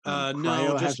 No,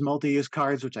 Cryo just has multi-use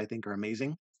cards, which I think are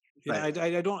amazing. yeah, But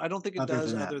I don't think it other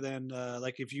does. than that, Other than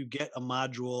like if you get a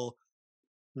module,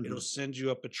 it'll mhm. send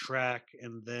you up a track,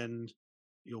 and then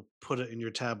you'll put it in your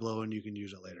Tableau, and you can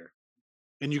use it later.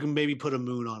 And you can maybe put a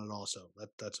moon on it also.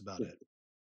 That's about it.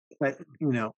 But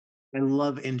I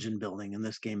love engine building, and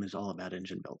this game is all about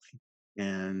engine building,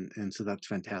 and so that's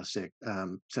fantastic.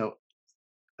 So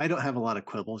I don't have a lot of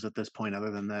quibbles at this point,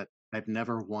 other than that I've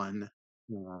never won.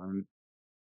 Um,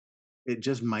 it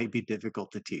just might be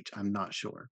difficult to teach. I'm not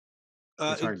sure.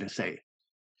 It's It, hard to say.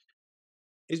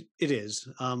 it is.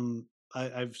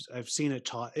 I've seen it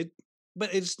taught. But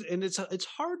it's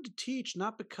hard to teach,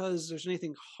 not because there's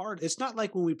anything hard. It's not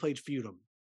like when we played Feudum,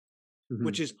 Mhm.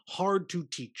 which is hard to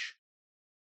teach.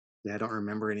 Yeah, I don't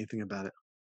remember anything about it.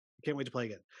 Can't wait to play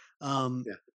again.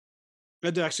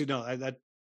 Yeah. Actually, no,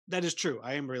 that is true.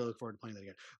 I am really looking forward to playing that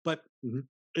again. But Mhm.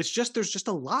 there's just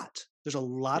a lot. There's a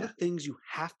lot Yeah. of things you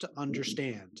have to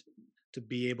understand to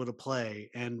be able to play.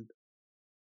 And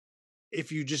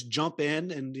if you just jump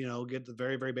in and get the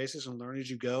very, very basics and learn as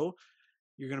you go,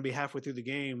 you're going to be halfway through the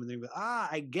game and then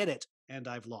I get it, and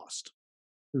I've lost.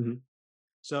 Mhm.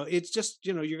 So it's just,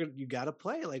 you got to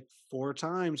play like 4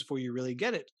 times before you really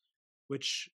get it,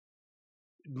 which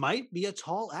might be a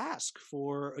tall ask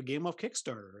for a game off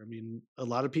Kickstarter. I mean, a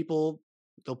lot of people,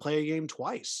 they'll play a game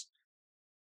twice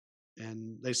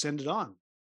and they send it on.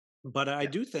 But I Yeah.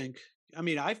 do think, I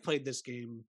mean, I've played this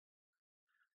game,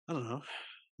 I don't know,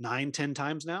 9, 10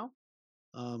 times now.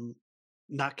 Um,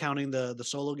 Not counting the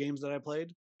solo games that I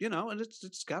played, and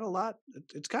it's got a lot.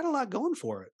 It's got a lot going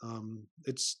for it.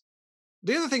 It's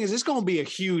the other thing is it's going to be a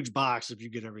huge box if you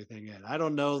get everything in. I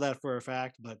don't know that for a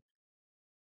fact, but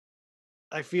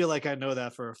I feel like I know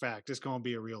that for a fact. It's going to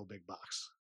be a real big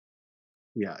box.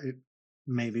 Yeah, it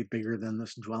may be bigger than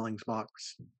this dwellings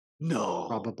box, No,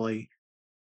 probably.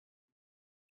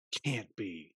 can't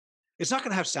be. It's not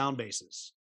going to have sound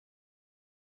bases.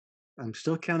 I'm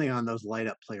still counting on those light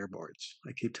up player boards.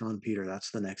 I keep telling Peter that's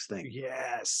the next thing.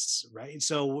 Yes, right.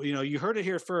 So, you heard it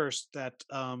here first that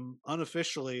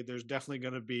unofficially there's definitely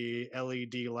going to be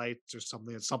LED lights or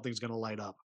something that something's going to light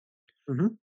up. Hmm.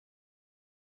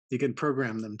 You can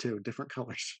program them too, different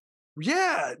colors.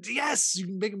 Yeah, yes, you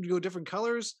can make them go different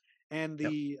colors, and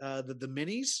Yep. the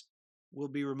minis will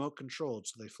be remote controlled,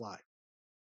 so they fly.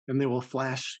 And they will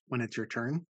flash when it's your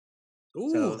turn. Ooh,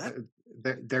 So that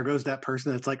there goes that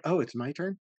person that's like, oh, it's my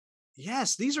turn.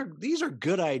 yes, these are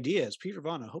good ideas, Peter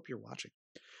Vaughn. I hope you're watching.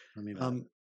 Let me bet. Um,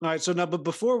 all right, so now, but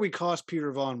before we cost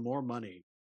Peter Vaughn more money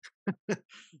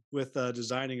with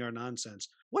designing our nonsense,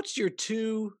 what's your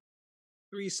 2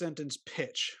 3 sentence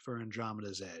pitch for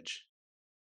Andromeda's Edge?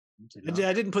 I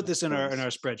didn't put this in our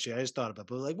spreadsheet. I just thought about it.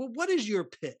 But like, well, what is your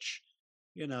pitch?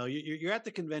 You're at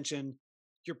the convention,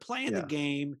 you're playing the Yeah.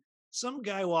 game. Some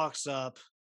guy walks up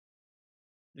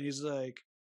and he's like,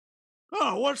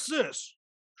 "Oh, what's this?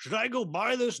 Should I go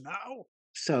buy this now?"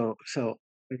 So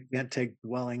you can't take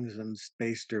dwellings and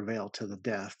Space Dervale to the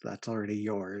death. That's already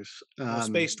yours.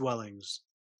 Space dwellings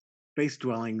Space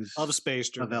dwellings of Space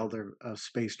Dervale of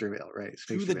Space Dervale, right? to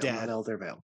Space the Dervale, not death,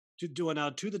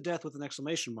 Eldervale. to the death with an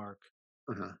exclamation mark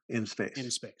In space.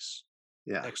 in space.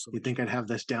 Yeah. You'd Exclamation think I'd mark. have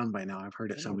this down by now. I've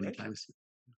heard it I so know, many right? times.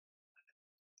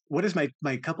 What is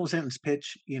my couple sentence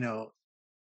pitch?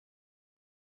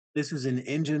 This is an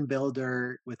engine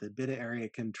builder with a bit of area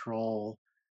control,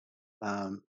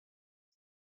 um,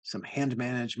 some hand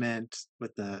management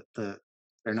with the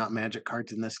they're not magic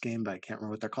cards in this game, but I can't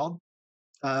remember what they're called.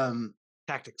 Um,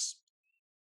 Tactics.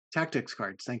 Tactics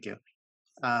cards, thank you.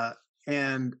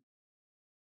 And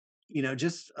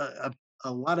just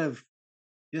a lot of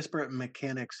disparate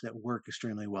mechanics that work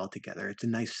extremely well together. It's a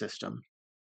nice system.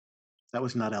 That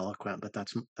was not eloquent, but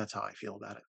that's how I feel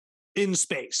about it. In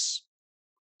space.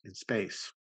 In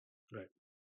space. Right.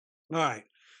 All right.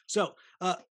 So,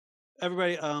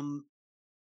 everybody,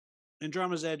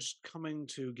 Andromeda's Edge coming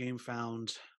to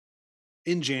GameFound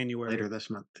in January. Later this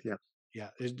month. Yeah. Yeah,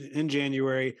 in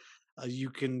January. You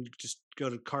can just go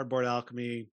to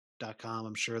cardboardalchemy.com.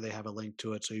 I'm sure they have a link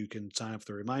to it, so you can sign up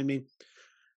to remind me.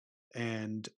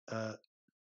 And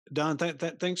Don,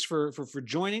 thanks for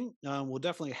joining. We'll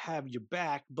definitely have you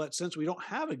back. But since we don't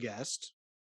have a guest,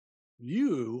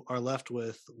 you are left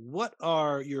with what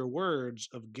are your words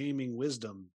of gaming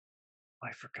wisdom?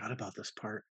 I forgot about this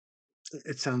part.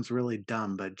 It sounds really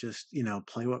dumb, but just,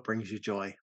 play what brings you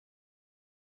joy.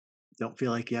 Don't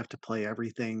feel like you have to play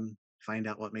everything. Find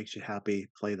out what makes you happy.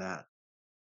 Play that.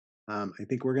 I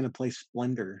think we're going to play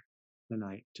Splendor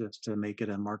tonight just to make it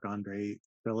a Marc Andre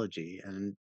trilogy,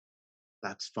 and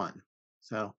that's fun.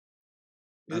 So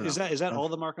I don't Is know. that all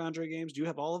the Marc Andre games? Do you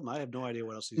have all of them? I have no idea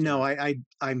what else he's No, done.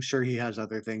 I'm sure he has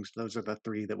other things. Those are the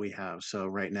three that we have. So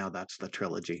right now, that's the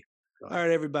trilogy. All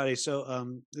right, everybody.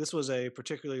 So this was a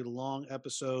particularly long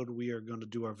episode. We are going to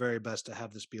do our very best to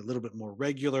have this be a little bit more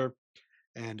regular.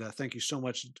 And thank you so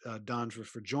much, Don,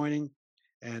 for joining.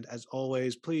 And as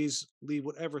always, please leave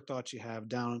whatever thoughts you have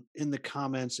down in the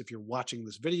comments. If you're watching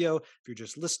this video, if you're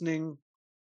just listening,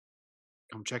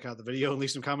 come check out the video and leave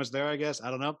some comments there, I guess.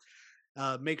 I don't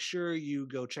know. Make sure you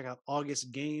go check out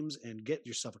August Games and get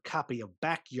yourself a copy of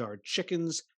Backyard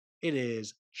Chickens. It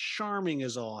is charming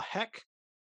as all heck.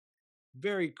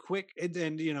 Very quick. And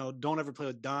don't ever play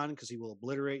with Don because he will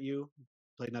obliterate you.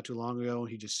 Played not too long ago.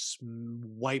 He just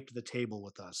wiped the table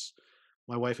with us.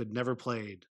 My wife had never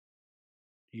played.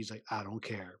 He's like, I don't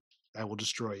care. I will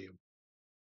destroy you.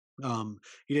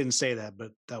 He didn't say that,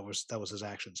 but that was his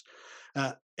actions. In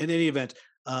any event,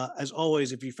 as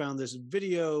always, if you found this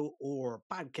video or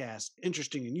podcast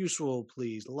interesting and useful,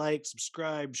 please like,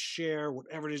 subscribe, share,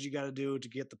 whatever it is you got to do to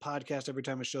get the podcast every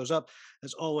time it shows up.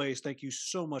 As always, thank you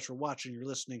so much for watching or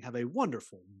listening. Have a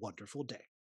wonderful, wonderful day.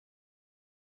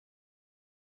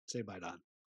 Say bye, Don.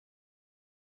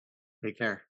 Take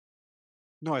care.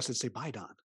 No, I said say bye,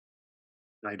 Don.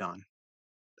 Sidon.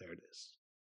 There it is.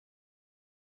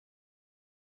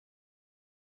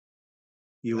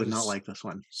 You That would not is like this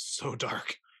one. so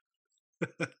dark.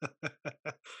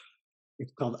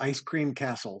 It's called Ice Cream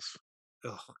Castles.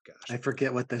 Oh gosh. I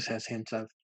forget what this has hints of.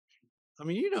 I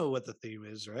mean, you know what the theme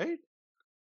is, right?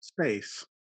 Space.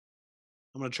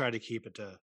 I'm gonna try to keep it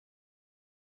to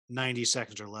 90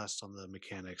 seconds or less on the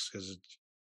mechanics because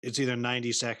it's either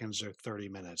 90 seconds or 30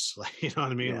 minutes. Like, you know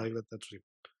what I mean? Yeah. Like that's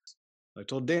what I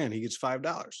told Dan he gets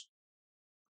 $5.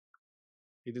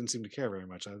 He didn't seem to care very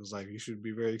much. I was like, you should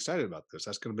be very excited about this.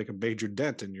 That's going to make a major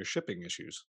dent in your shipping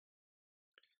issues.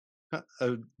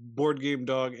 A board game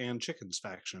dog and chickens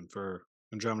faction for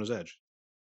Andromeda's Edge.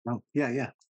 Oh,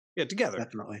 yeah, Yeah, together.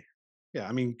 definitely. Yeah,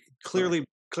 I mean, clearly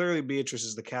Beatrice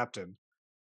is the captain,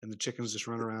 and the chickens just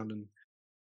run around and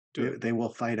do it. They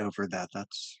will fight over that.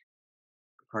 That's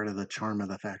part of the charm of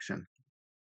the faction.